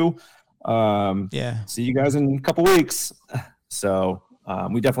with you. See you guys in a couple weeks. So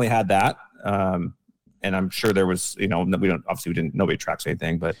we definitely had that, and I'm sure there was, nobody tracks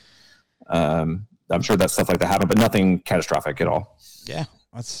anything, but I'm sure that stuff like that happened, but nothing catastrophic at all. Yeah,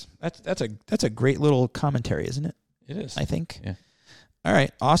 that's a great little commentary, isn't it? It is, I think. Yeah. All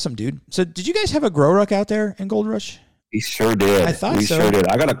right, awesome, dude. So did you guys have a grow ruck out there in Gold Rush? He sure did. I thought he so. sure did.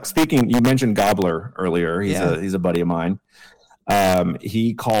 Speaking, you mentioned Gobbler earlier. He's a buddy of mine.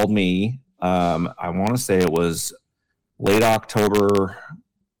 He called me. I want to say it was late October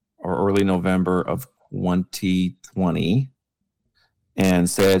or early November of 2020, and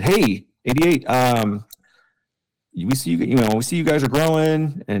said, "Hey, 88. We see we see you guys are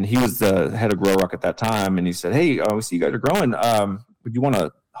growing." And he was the head of Grow Ruck at that time, and he said, "Hey, we see you guys are growing. Would you want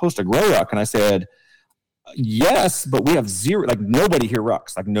to host a Grow Ruck?" And I said, "Yes, but we have zero. Like nobody here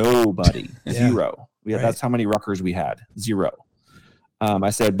rucks. Like nobody, zero. That's how many ruckers we had, zero." I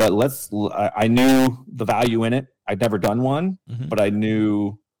said, "But I knew the value in it. I'd never done one, but I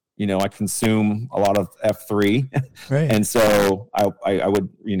knew, I consume a lot of F3, right. And so I would,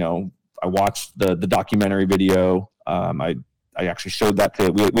 I watched the documentary video. I actually showed that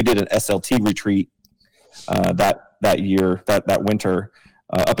we did an SLT retreat that year, that winter,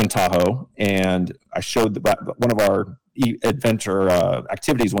 up in Tahoe, and I showed one of our adventure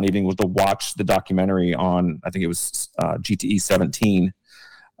activities one evening was to watch the documentary on, I think it was GTE 17,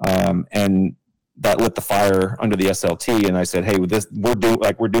 and that lit the fire under the SLT. And I said, "Hey, with this, we're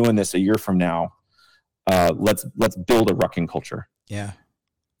doing this a year from now. Let's build a rucking culture." Yeah.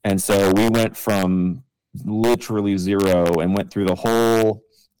 And so we went from literally zero and went through the whole.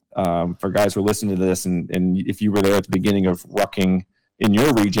 For guys who are listening to this, and if you were there at the beginning of rucking in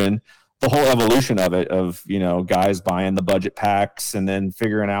your region, the whole evolution of it, of guys buying the budget packs and then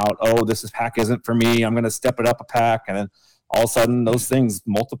figuring out, oh, this pack isn't for me, I'm going to step it up a pack, and then all of a sudden those things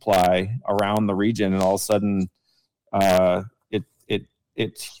multiply around the region, and all of a sudden it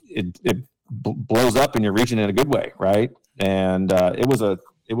blows up in your region in a good way, right? And it was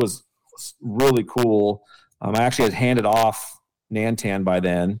really cool. I actually had handed off Nantan by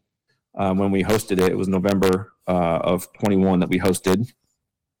then. When we hosted it, it was November of 21 that we hosted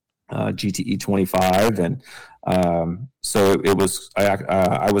GTE 25, and so it was.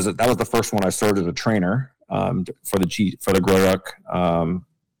 That was the first one I served as a trainer for the Grow Ruck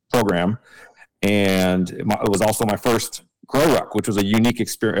program, and it was also my first Grow Ruck, which was a unique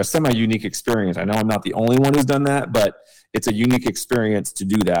experience, a semi-unique experience. I know I'm not the only one who's done that, but it's a unique experience to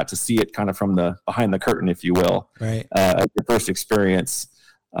do that, to see it kind of from the behind the curtain, if you will. Right. Your first experience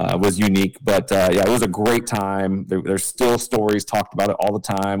was unique, but it was a great time. There's still stories talked about it all the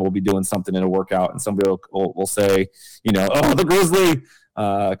time. We'll be doing something in a workout, and somebody will say, "Oh, the grizzly,"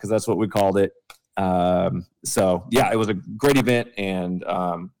 because that's what we called it. So it was a great event, and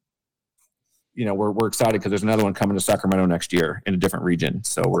we're excited because there's another one coming to Sacramento next year in a different region.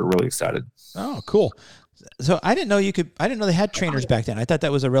 So we're really excited. Oh, cool. So I didn't know they had trainers back then. I thought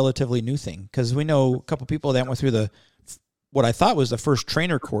that was a relatively new thing, because we know a couple people that went through what I thought was the first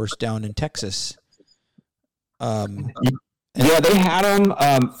trainer course down in Texas. They had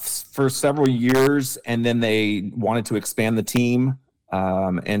them for several years, and then they wanted to expand the team,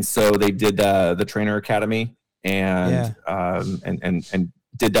 and so they did the Trainer Academy, and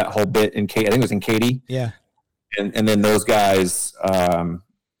did that whole bit in Katy. I think it was in Katy. Yeah, and then those guys, kind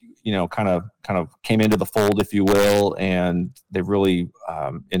of came into the fold, if you will, and they really,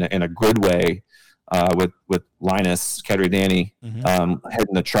 in a good way, with Linus Cadre-Danny, leading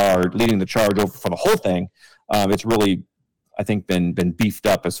the charge over for the whole thing. It's really, I think, been beefed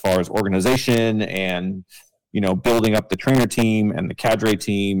up as far as organization and, building up the trainer team and the cadre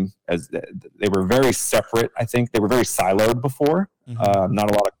team, as they were very separate. I think they were very siloed before. Not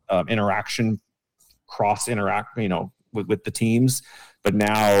a lot of interaction, cross interact, with the teams. But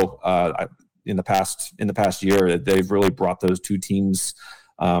now, in the past year, they've really brought those two teams.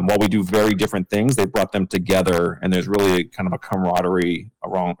 While we do very different things, they brought them together, and there's really kind of a camaraderie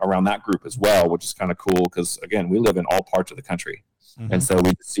around that group as well, which is kind of cool because, again, we live in all parts of the country, and so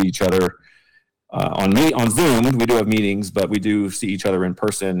we see each other on Zoom. We do have meetings, but we do see each other in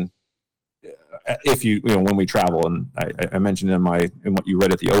person if when we travel. And I mentioned in what you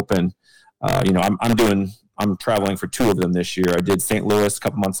read at the open, I'm traveling for two of them this year. I did St. Louis a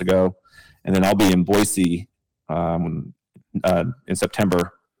couple months ago, and then I'll be in Boise in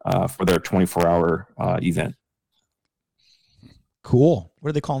September for their 24-hour event. Cool. What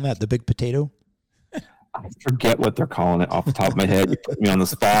are they calling that? The Big Potato? I forget what they're calling it off the top of my head. You put me on the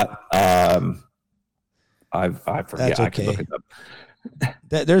spot. I forget. That's okay. I can look it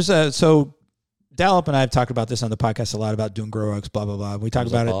up. So Dallop and I have talked about this on the podcast a lot about doing Grow Rucks, blah, blah, blah. We talked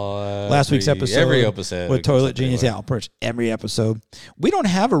about it last week's episode. Every episode. With Toilet Genius. Yeah, pretty much every episode. We don't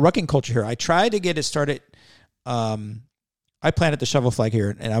have a rucking culture here. I tried to get it started. I planted the shovel flag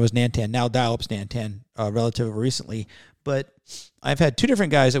here, and I was Nantan. Now Dallop's Nantan relatively recently. But I've had two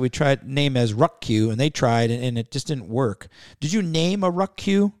different guys that we tried name as Ruck Q, and they tried, and it just didn't work. Did you name a Ruck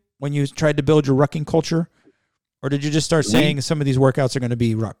Q when you tried to build your rucking culture? Or did you just start saying some of these workouts are going to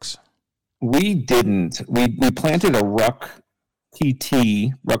be rucks? We didn't. We planted a ruck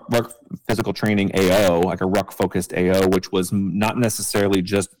PT, ruck physical training AO, like a ruck focused AO, which was not necessarily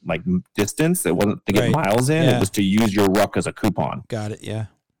just like distance. It wasn't to get miles in. Yeah. It was to use your ruck as a coupon. Got it. Yeah.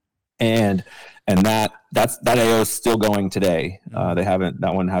 And that AO is still going today.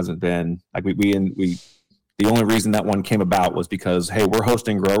 That one hasn't been like we the only reason that one came about was because, hey, we're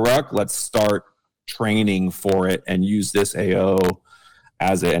hosting Grow Ruck. Let's start training for it and use this AO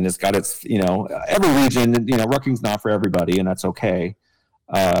as it. And it's got its, every region, rucking's not for everybody, and that's okay.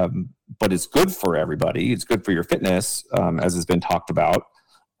 But it's good for everybody. It's good for your fitness, as has been talked about.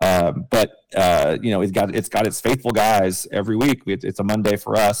 But it's got its faithful guys every week. It's a Monday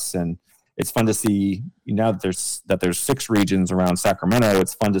for us, and it's fun to see now that there's 6 regions around Sacramento.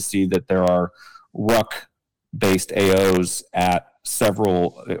 It's fun to see that there are ruck-based AOs at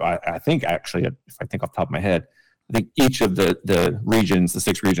several. I think actually, if I think off the top of my head, I think each of the regions, the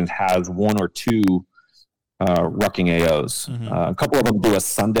 6 regions, has 1 or 2 rucking AOs. A couple of them do a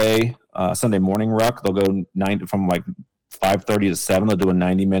Sunday morning ruck. They'll go from like 5:30 to 7. They'll do a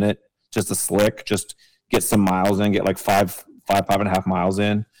 90-minute, just a slick, just get some miles in, get like 5.5 miles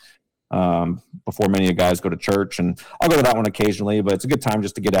in before many of you guys go to church. And I'll go to that one occasionally, but it's a good time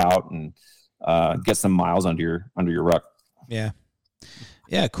just to get out and get some miles under your ruck. Yeah.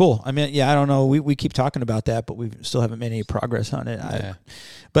 Yeah, cool. I mean, I don't know. We keep talking about that, but we still haven't made any progress on it. Yeah.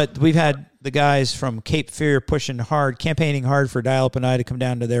 But we've had the guys from Cape Fear pushing hard, campaigning hard for Dial Up and I to come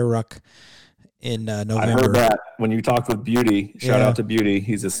down to their ruck in November. I heard that when you talked with Beauty. Shout out to Beauty.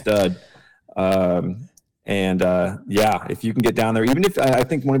 He's a stud. If you can get down there, even if I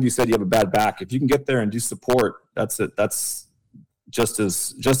think one of you said you have a bad back, if you can get there and do support, that's it. That's just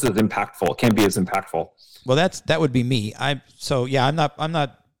as impactful. It can be as impactful. Well, that would be me. I'm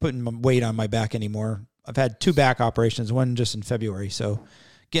not putting my weight on my back anymore. I've had 2 back operations, one just in February. So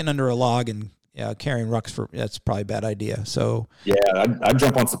getting under a log and carrying rucks that's probably a bad idea. So yeah, I'd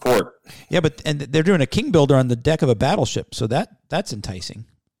jump on support. Yeah, and they're doing a king builder on the deck of a battleship, so that's enticing.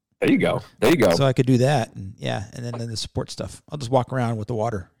 There you go. So I could do that, and then the support stuff. I'll just walk around with the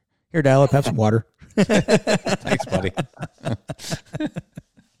water. Here, Dial Up, have some water. Thanks, buddy.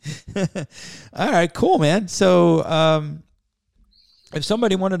 All right, cool, man. So if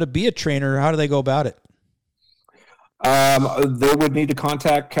somebody wanted to be a trainer, how do they go about it? They would need to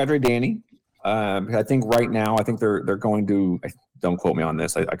contact Cadre Danny. I think right now, they're going to, don't quote me on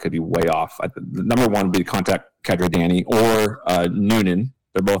this, I could be way off. The number one would be to contact Cadre Danny or Noonan.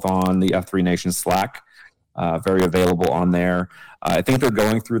 They're both on the F3 Nation Slack, very available on there. I think they're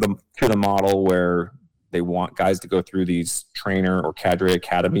going through the model where they want guys to go through these trainer or Cadre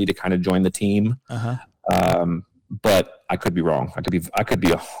Academy to kind of join the team. But I could be wrong. I could be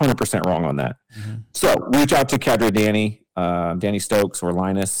 100% wrong on that. So reach out to Cadre Danny, Danny Stokes or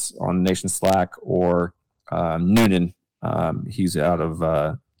Linus on Nation Slack, or Noonan. He's out of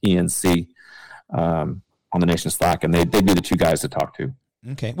ENC on the Nation Slack, and they'd be the 2 guys to talk to.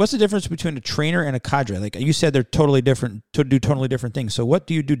 Okay. What's the difference between a trainer and a cadre? Like you said, they're totally different, to do totally different things. So what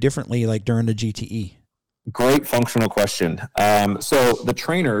do you do differently, like during the GTE? Great functional question. So the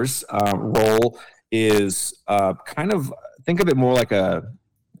trainer's role is kind of, think of it more like an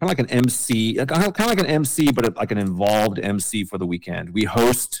MC, kind of like an MC, but like an involved MC for the weekend. We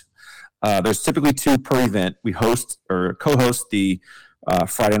host. There's typically 2 per event. We host or co-host the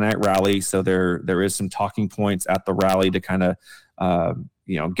Friday night rally. So there is some talking points at the rally to kind of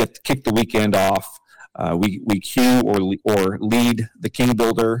kick the weekend off. We cue or lead the King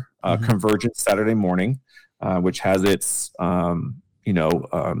Builder Convergence Saturday morning, which has its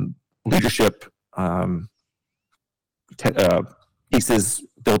leadership pieces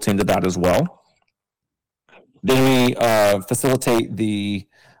built into that as well. Then we facilitate the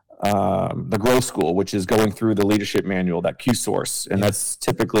Grow School, which is going through the leadership manual, that Q source, and that's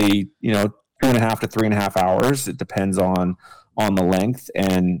typically 2.5 to 3.5 hours. It depends on the length,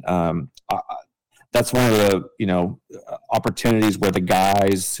 and that's one of the opportunities where the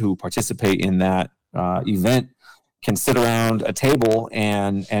guys who participate in that event can sit around a table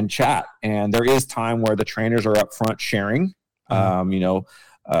and chat. And there is time where the trainers are up front sharing.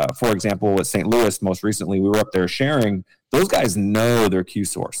 For example, at St. Louis, most recently, we were up there sharing. Those guys know their Q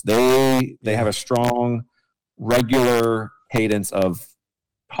source. They have a strong, regular cadence of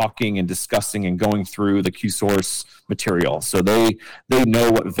talking and discussing and going through the Q source material. So they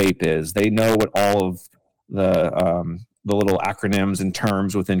know what vape is. They know what all of the little acronyms and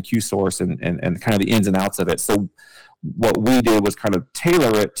terms within Q source and kind of the ins and outs of it. So what we did was kind of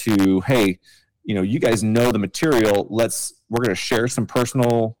tailor it to, hey, you guys know the material. We're going to share some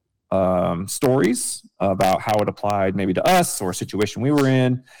personal stories about how it applied maybe to us or a situation we were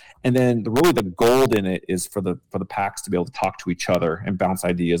in. And then really the gold in it is for the packs to be able to talk to each other and bounce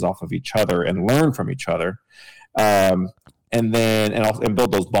ideas off of each other and learn from each other. And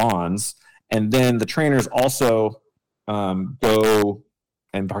build those bonds. And then the trainers also go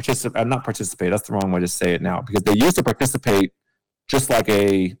and not participate. That's the wrong way to say it now, because they used to participate just like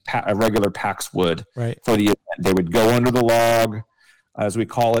a regular PAX would for the event. They would go under the log, as we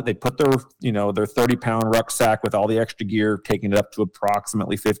call it. They put their 30-pound rucksack with all the extra gear, taking it up to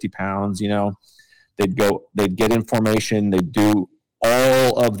approximately 50 pounds. They'd get in formation. They'd do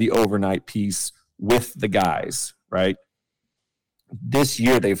all of the overnight piece with the guys, right? This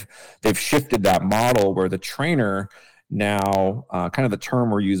year, they've shifted that model where the trainer now, kind of the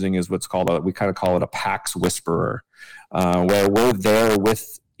term we're using is what's called we kind of call it a PAX whisperer, where we're there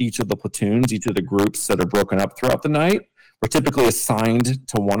with each of the platoons, each of the groups that are broken up throughout the night. We're typically assigned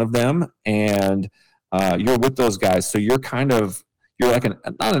to one of them, and you're with those guys. So you're like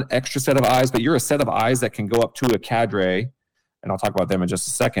not an extra set of eyes, but you're a set of eyes that can go up to a cadre, and I'll talk about them in just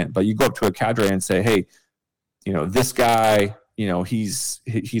a second. But you go up to a cadre and say, hey, this guy, his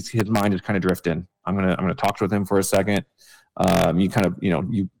mind is kind of drifting. I'm gonna talk with him for a second. You kind of,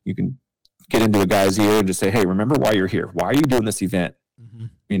 you can get into a guy's ear and just say, hey, remember why you're here? Why are you doing this event?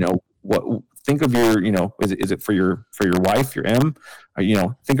 Mm-hmm. What? Think of your, is it for your wife, your M?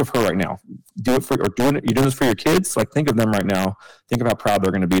 Think of her right now. You're doing this for your kids. Like, think of them right now. Think of how proud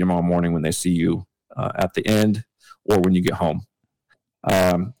they're going to be tomorrow morning when they see you at the end or when you get home.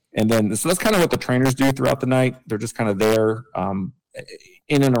 And then, so that's kind of what the trainers do throughout the night. They're just kind of there,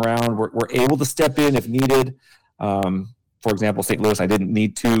 in and around. We're able to step in if needed. For example, St. Louis, I didn't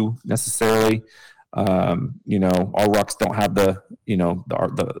need to necessarily. Our rucks don't have the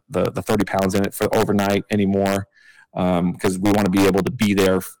 30 pounds in it for overnight anymore, because we want to be able to be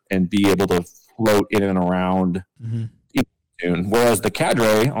there and be able to float in and around. Mm-hmm. Whereas the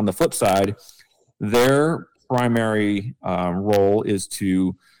cadre, on the flip side, their primary role is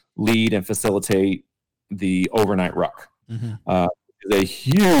to lead and facilitate the overnight ruck. Mm-hmm. It's a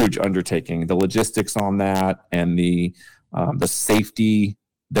huge undertaking. The logistics on that and the safety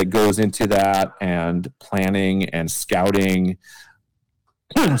that goes into that, and planning and scouting,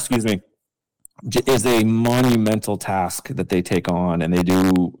 excuse me, is a monumental task that they take on, and they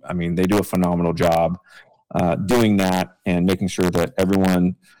do a phenomenal job doing that and making sure that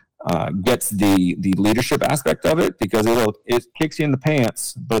everyone gets the leadership aspect of it, because it kicks you in the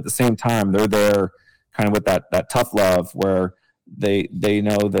pants, but at the same time they're there kind of with that tough love, where they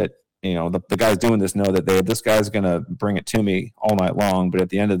know that the guys doing this know that this guy's going to bring it to me all night long, but at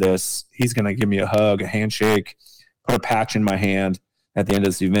the end of this, he's going to give me a hug, a handshake, put a patch in my hand at the end of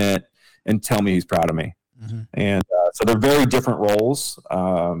this event, and tell me he's proud of me. Mm-hmm. And so they're very different roles.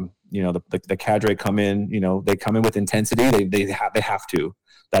 The cadre come in, they come in with intensity. They have to.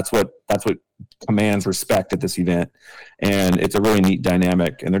 That's what commands respect at this event, and it's a really neat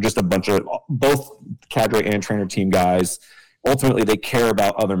dynamic. And they're just a bunch of both cadre and trainer team guys. Ultimately, they care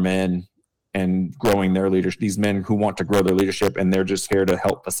about other men and growing their leadership. These men who want to grow their leadership, and they're just here to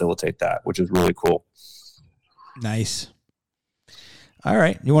help facilitate that, which is really cool. Nice. All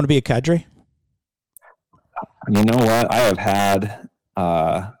right, you want to be a cadre? You know what? I have had.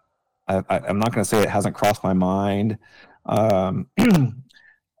 I'm not going to say it hasn't crossed my mind. I'm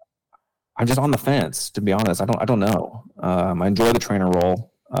just on the fence, to be honest. I don't know. I enjoy the trainer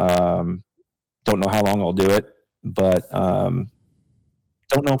role. Don't know how long I'll do it, but don't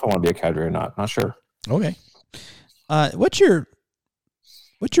know if I want to be a cadre or not. Not sure. Okay. What's your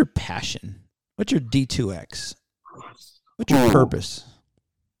passion? What's your D2X? What's your purpose?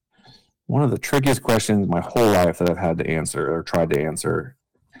 One of the trickiest questions my whole life that I've had to answer or tried to answer.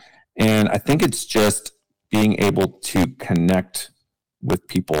 And I think it's just being able to connect with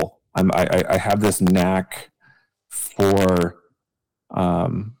people. I have this knack for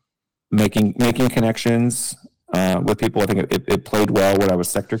making connections with people. I think it played well when I was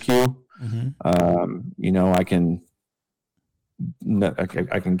Sector Q. Mm-hmm. I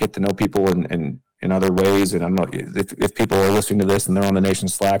can get to know people in other ways. And I don't know if people are listening to this and they're on the Nation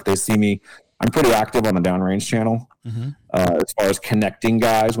Slack, they see me. I'm pretty active on the Downrange channel, mm-hmm. As far as connecting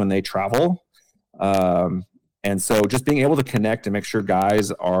guys when they travel. And so just being able to connect and make sure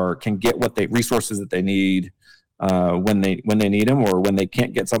guys can get resources that they need when they need them, or when they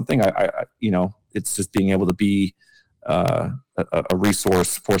can't get something. It's just being able to be a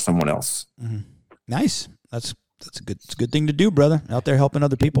resource for someone else. Mm-hmm. Nice. That's a good thing to do, brother. Out there helping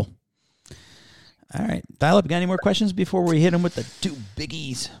other people. All right, dial up. Got any more questions before we hit them with the two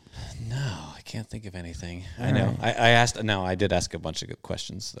biggies? No, I can't think of anything. All I know. right. I asked. No, I did ask a bunch of good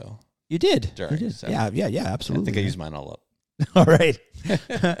questions though. You did. During, You did. so Yeah, absolutely. I think I used mine all up. All right.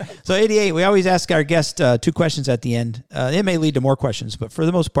 So 88, we always ask our guest 2 questions at the end. It may lead to more questions, but for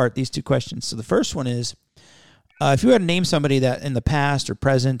the most part, these 2 questions. So the first one is, if you had to name somebody that in the past or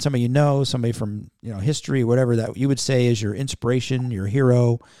present, somebody you know, somebody from history, whatever, that you would say is your inspiration, your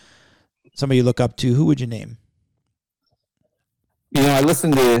hero, somebody you look up to, who would you name? When I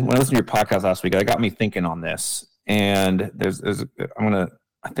listened to your podcast last week, it got me thinking on this. And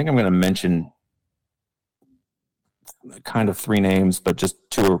I think I'm gonna mention kind of 3 names, but just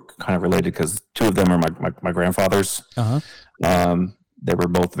 2 are kind of related because 2 of them are my grandfathers. They were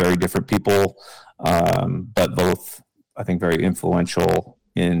both very different people, but both, I think, very influential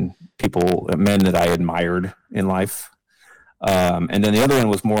in men that I admired in life. And then the other one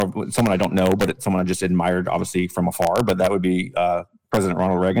was more of someone I don't know, but it's someone I just admired, obviously, from afar. But that would be President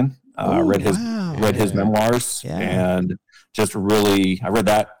Ronald Reagan. Read his memoirs, and just really, I read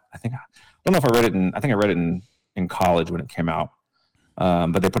that. I don't know if I read it in college when it came out,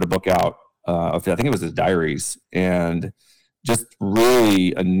 but they put a book out. I think it was his diaries, and just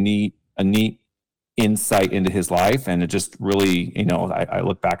really a neat insight into his life. And it just really, I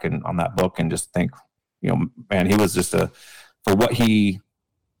look back on that book and just think, man, he was just for what he,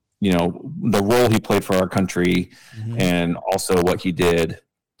 the role he played for our country, and also what he did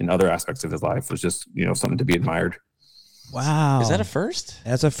in other aspects of his life was just, something to be admired. Wow. Is that a first?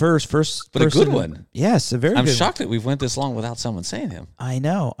 That's a first, but a good one. Yes, a very I'm good shocked that we've went this long without someone saying him. I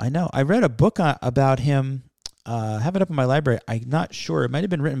know. I read a book about him. I have it up in my library. I'm not sure. It might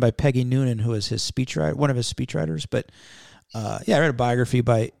have been written by Peggy Noonan, who is one of his speechwriters. But I read a biography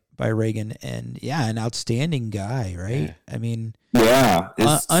by Reagan, and an outstanding guy, right? Yeah. I mean,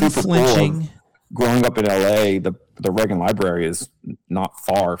 it's unflinching. Cool. Growing up in LA, the Reagan Library is not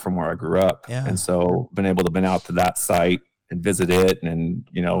far from where I grew up, and so been able to out to that site and visit it, and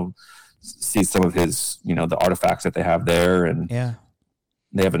see some of his the artifacts that they have there, and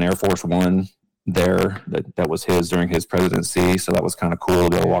they have an Air Force One there that was his during his presidency, so that was kind of cool to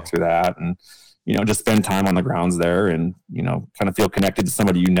be able to walk through that and just spend time on the grounds there and kind of feel connected to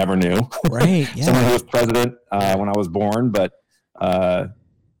somebody you never knew, right? Someone who was president when I was born, but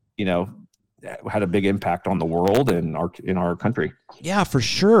had a big impact on the world and in our country. Yeah, for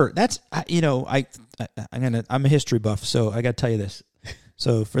sure. That's I'm a history buff, so I got to tell you this.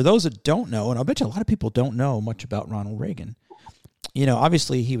 So for those that don't know, and I'll bet you a lot of people don't know much about Ronald Reagan.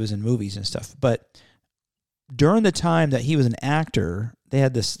 Obviously he was in movies and stuff, but during the time that he was an actor, they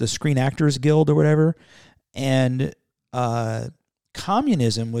had the Screen Actors Guild or whatever, and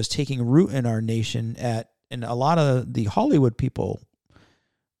communism was taking root in our nation and a lot of the Hollywood people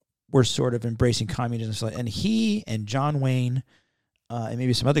were sort of embracing communism, and he and John Wayne and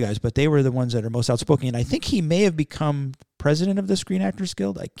maybe some other guys, but they were the ones that are most outspoken. And I think he may have become president of the Screen Actors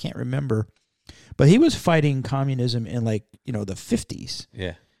Guild. I can't remember, but he was fighting communism in the 50s,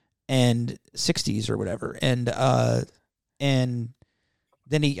 and 60s or whatever, and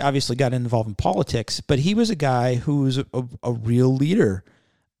then he obviously got involved in politics. But he was a guy who was a real leader,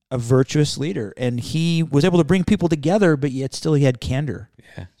 a virtuous leader, and he was able to bring people together, but yet still he had candor.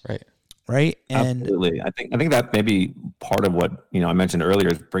 Yeah, right. Right. And absolutely. I think that may be part of what, I mentioned earlier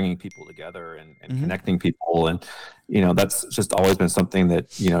is bringing people together and connecting people. And, that's just always been something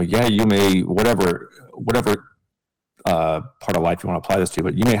that, you may, whatever part of life you want to apply this to,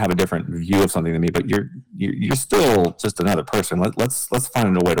 but you may have a different view of something than me, but you're still just another person. Let's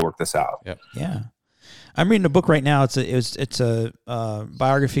find a way to work this out. Yep. Yeah. I'm reading a book right now. It's a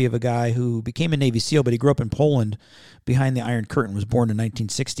biography of a guy who became a Navy SEAL, but he grew up in Poland behind the Iron Curtain, was born in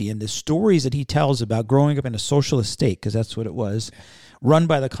 1960. And the stories that he tells about growing up in a socialist state, because that's what it was, run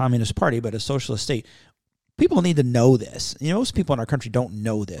by the Communist Party, but a socialist state. People need to know this. Most people in our country don't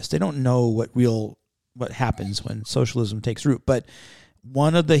know this. They don't know what happens when socialism takes root. But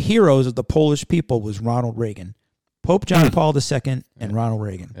one of the heroes of the Polish people was Ronald Reagan, Pope John Paul II, and Ronald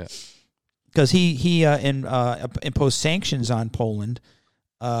Reagan. Yeah. Because he imposed sanctions on Poland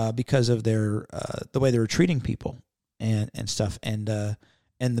because of their the way they were treating people and stuff, and the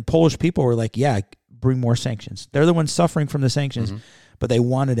Polish people were like, yeah, bring more sanctions. They're the ones suffering from the sanctions, but they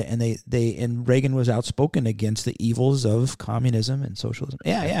wanted it, and and Reagan was outspoken against the evils of communism and socialism.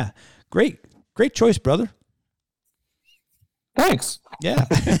 Yeah, great choice, brother. Thanks. Yeah,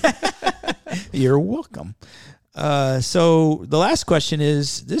 you're welcome. So the last question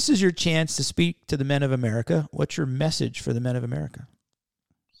is, this is your chance to speak to the men of America. What's your message for the men of America?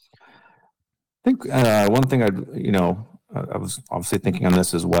 I think one thing I was obviously thinking on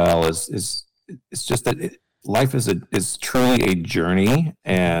this as well is it's just that life is truly a journey,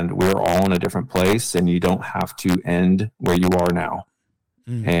 and we're all in a different place, and you don't have to end where you are now.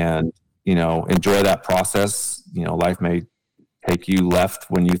 And, enjoy that process. Life may take you left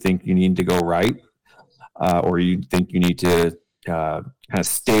when you think you need to go right, or you think you need to kind of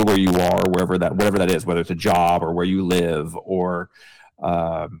stay where you are, whatever that is, whether it's a job or where you live, or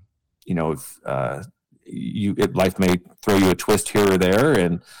if life may throw you a twist here or there,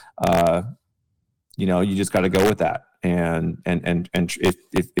 and you just got to go with that. And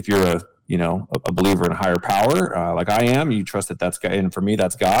if you're a believer in a higher power, like I am, you trust that that's God, and for me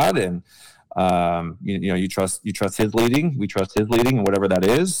that's God, and you trust His leading. We trust His leading, and whatever that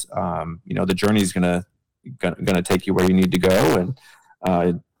is, the journey is gonna take you where you need to go. And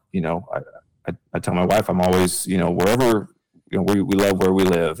I tell my wife, I'm always, wherever we love where we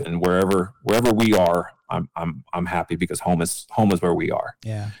live, and wherever we are, I'm happy, because home is where we are.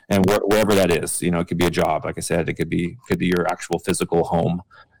 Yeah. And wherever that is, it could be a job, like I said, it could be your actual physical home.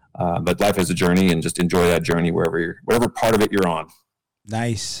 But life is a journey, and just enjoy that journey whatever part of it you're on.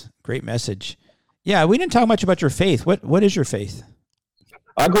 Nice. Great message. Yeah. We didn't talk much about your faith. What is your faith?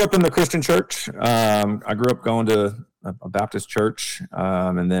 I grew up in the Christian church. I grew up going to a Baptist church,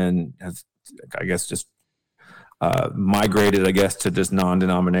 and then just migrated, to just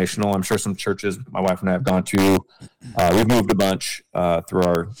non-denominational. I'm sure some churches my wife and I have gone to, we've moved a bunch through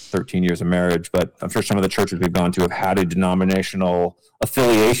our 13 years of marriage, but I'm sure some of the churches we've gone to have had a denominational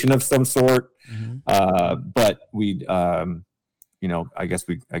affiliation of some sort. But we, I guess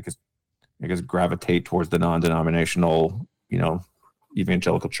gravitate towards the non-denominational,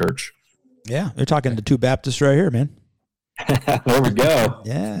 evangelical church. Yeah, they're talking to two Baptists right here, man. There we go.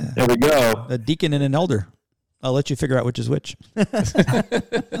 Yeah, there we go. A deacon and an elder. I'll let you figure out which is which.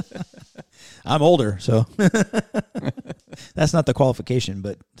 I'm older, so that's not the qualification,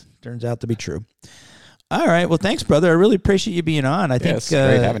 but turns out to be true. All right. Well, thanks, brother. I really appreciate you being on. I think it's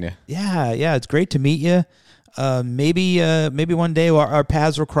great having you. Yeah. It's great to meet you. Maybe one day our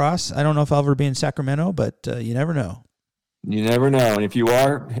paths will cross. I don't know if I'll ever be in Sacramento, but you never know. You never know. And if you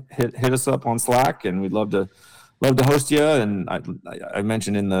are, hit us up on Slack, and we'd love to host you. And I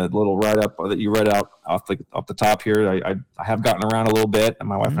mentioned in the little write-up that you read out off the top here, I have gotten around a little bit, and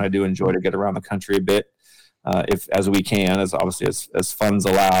my wife and I do enjoy to get around the country a bit, as we can, as obviously as funds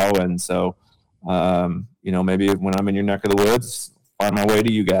allow. And so, maybe when I'm in your neck of the woods, find my way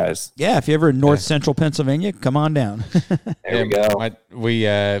to you guys. Yeah, if you're ever in north central Pennsylvania, come on down. There we go.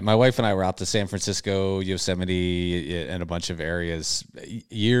 My wife and I were out to San Francisco, Yosemite, and a bunch of areas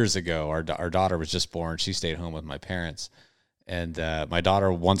years ago. Our daughter was just born. She stayed home with my parents, and my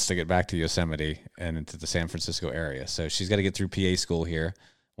daughter wants to get back to Yosemite and into the San Francisco area. So she's got to get through PA school here.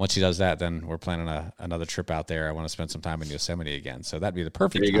 Once she does that, then we're planning another trip out there. I want to spend some time in Yosemite again. So that'd be the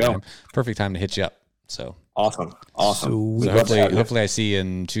perfect time to hit you up. So awesome. So hopefully I see you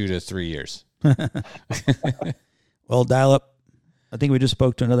in 2 to 3 years. Well, dial up. I think we just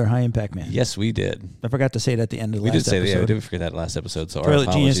spoke to another high impact man. Yes, we did. I forgot to say it at the end of the last episode. We did forget that last episode. So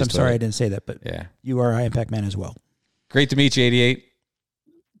Toilet Genius, I'm sorry I didn't say that, but yeah, you are a high impact man as well. Great to meet you, 88.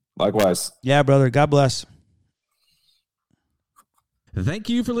 Likewise. Yeah, brother. God bless. Thank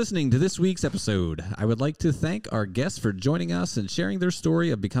you for listening to this week's episode. I would like to thank our guests for joining us and sharing their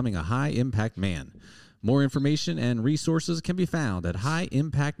story of becoming a high impact man. More information and resources can be found at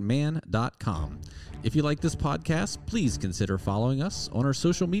highimpactman.com. If you like this podcast, please consider following us on our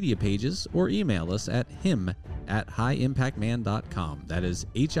social media pages or email us at him@highimpactman.com. That is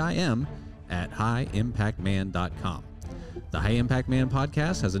HIM@highimpactman.com. The High Impact Man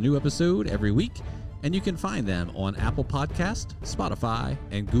podcast has a new episode every week, and you can find them on Apple Podcast, Spotify,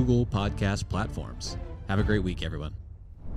 and Google Podcast platforms. Have a great week, everyone.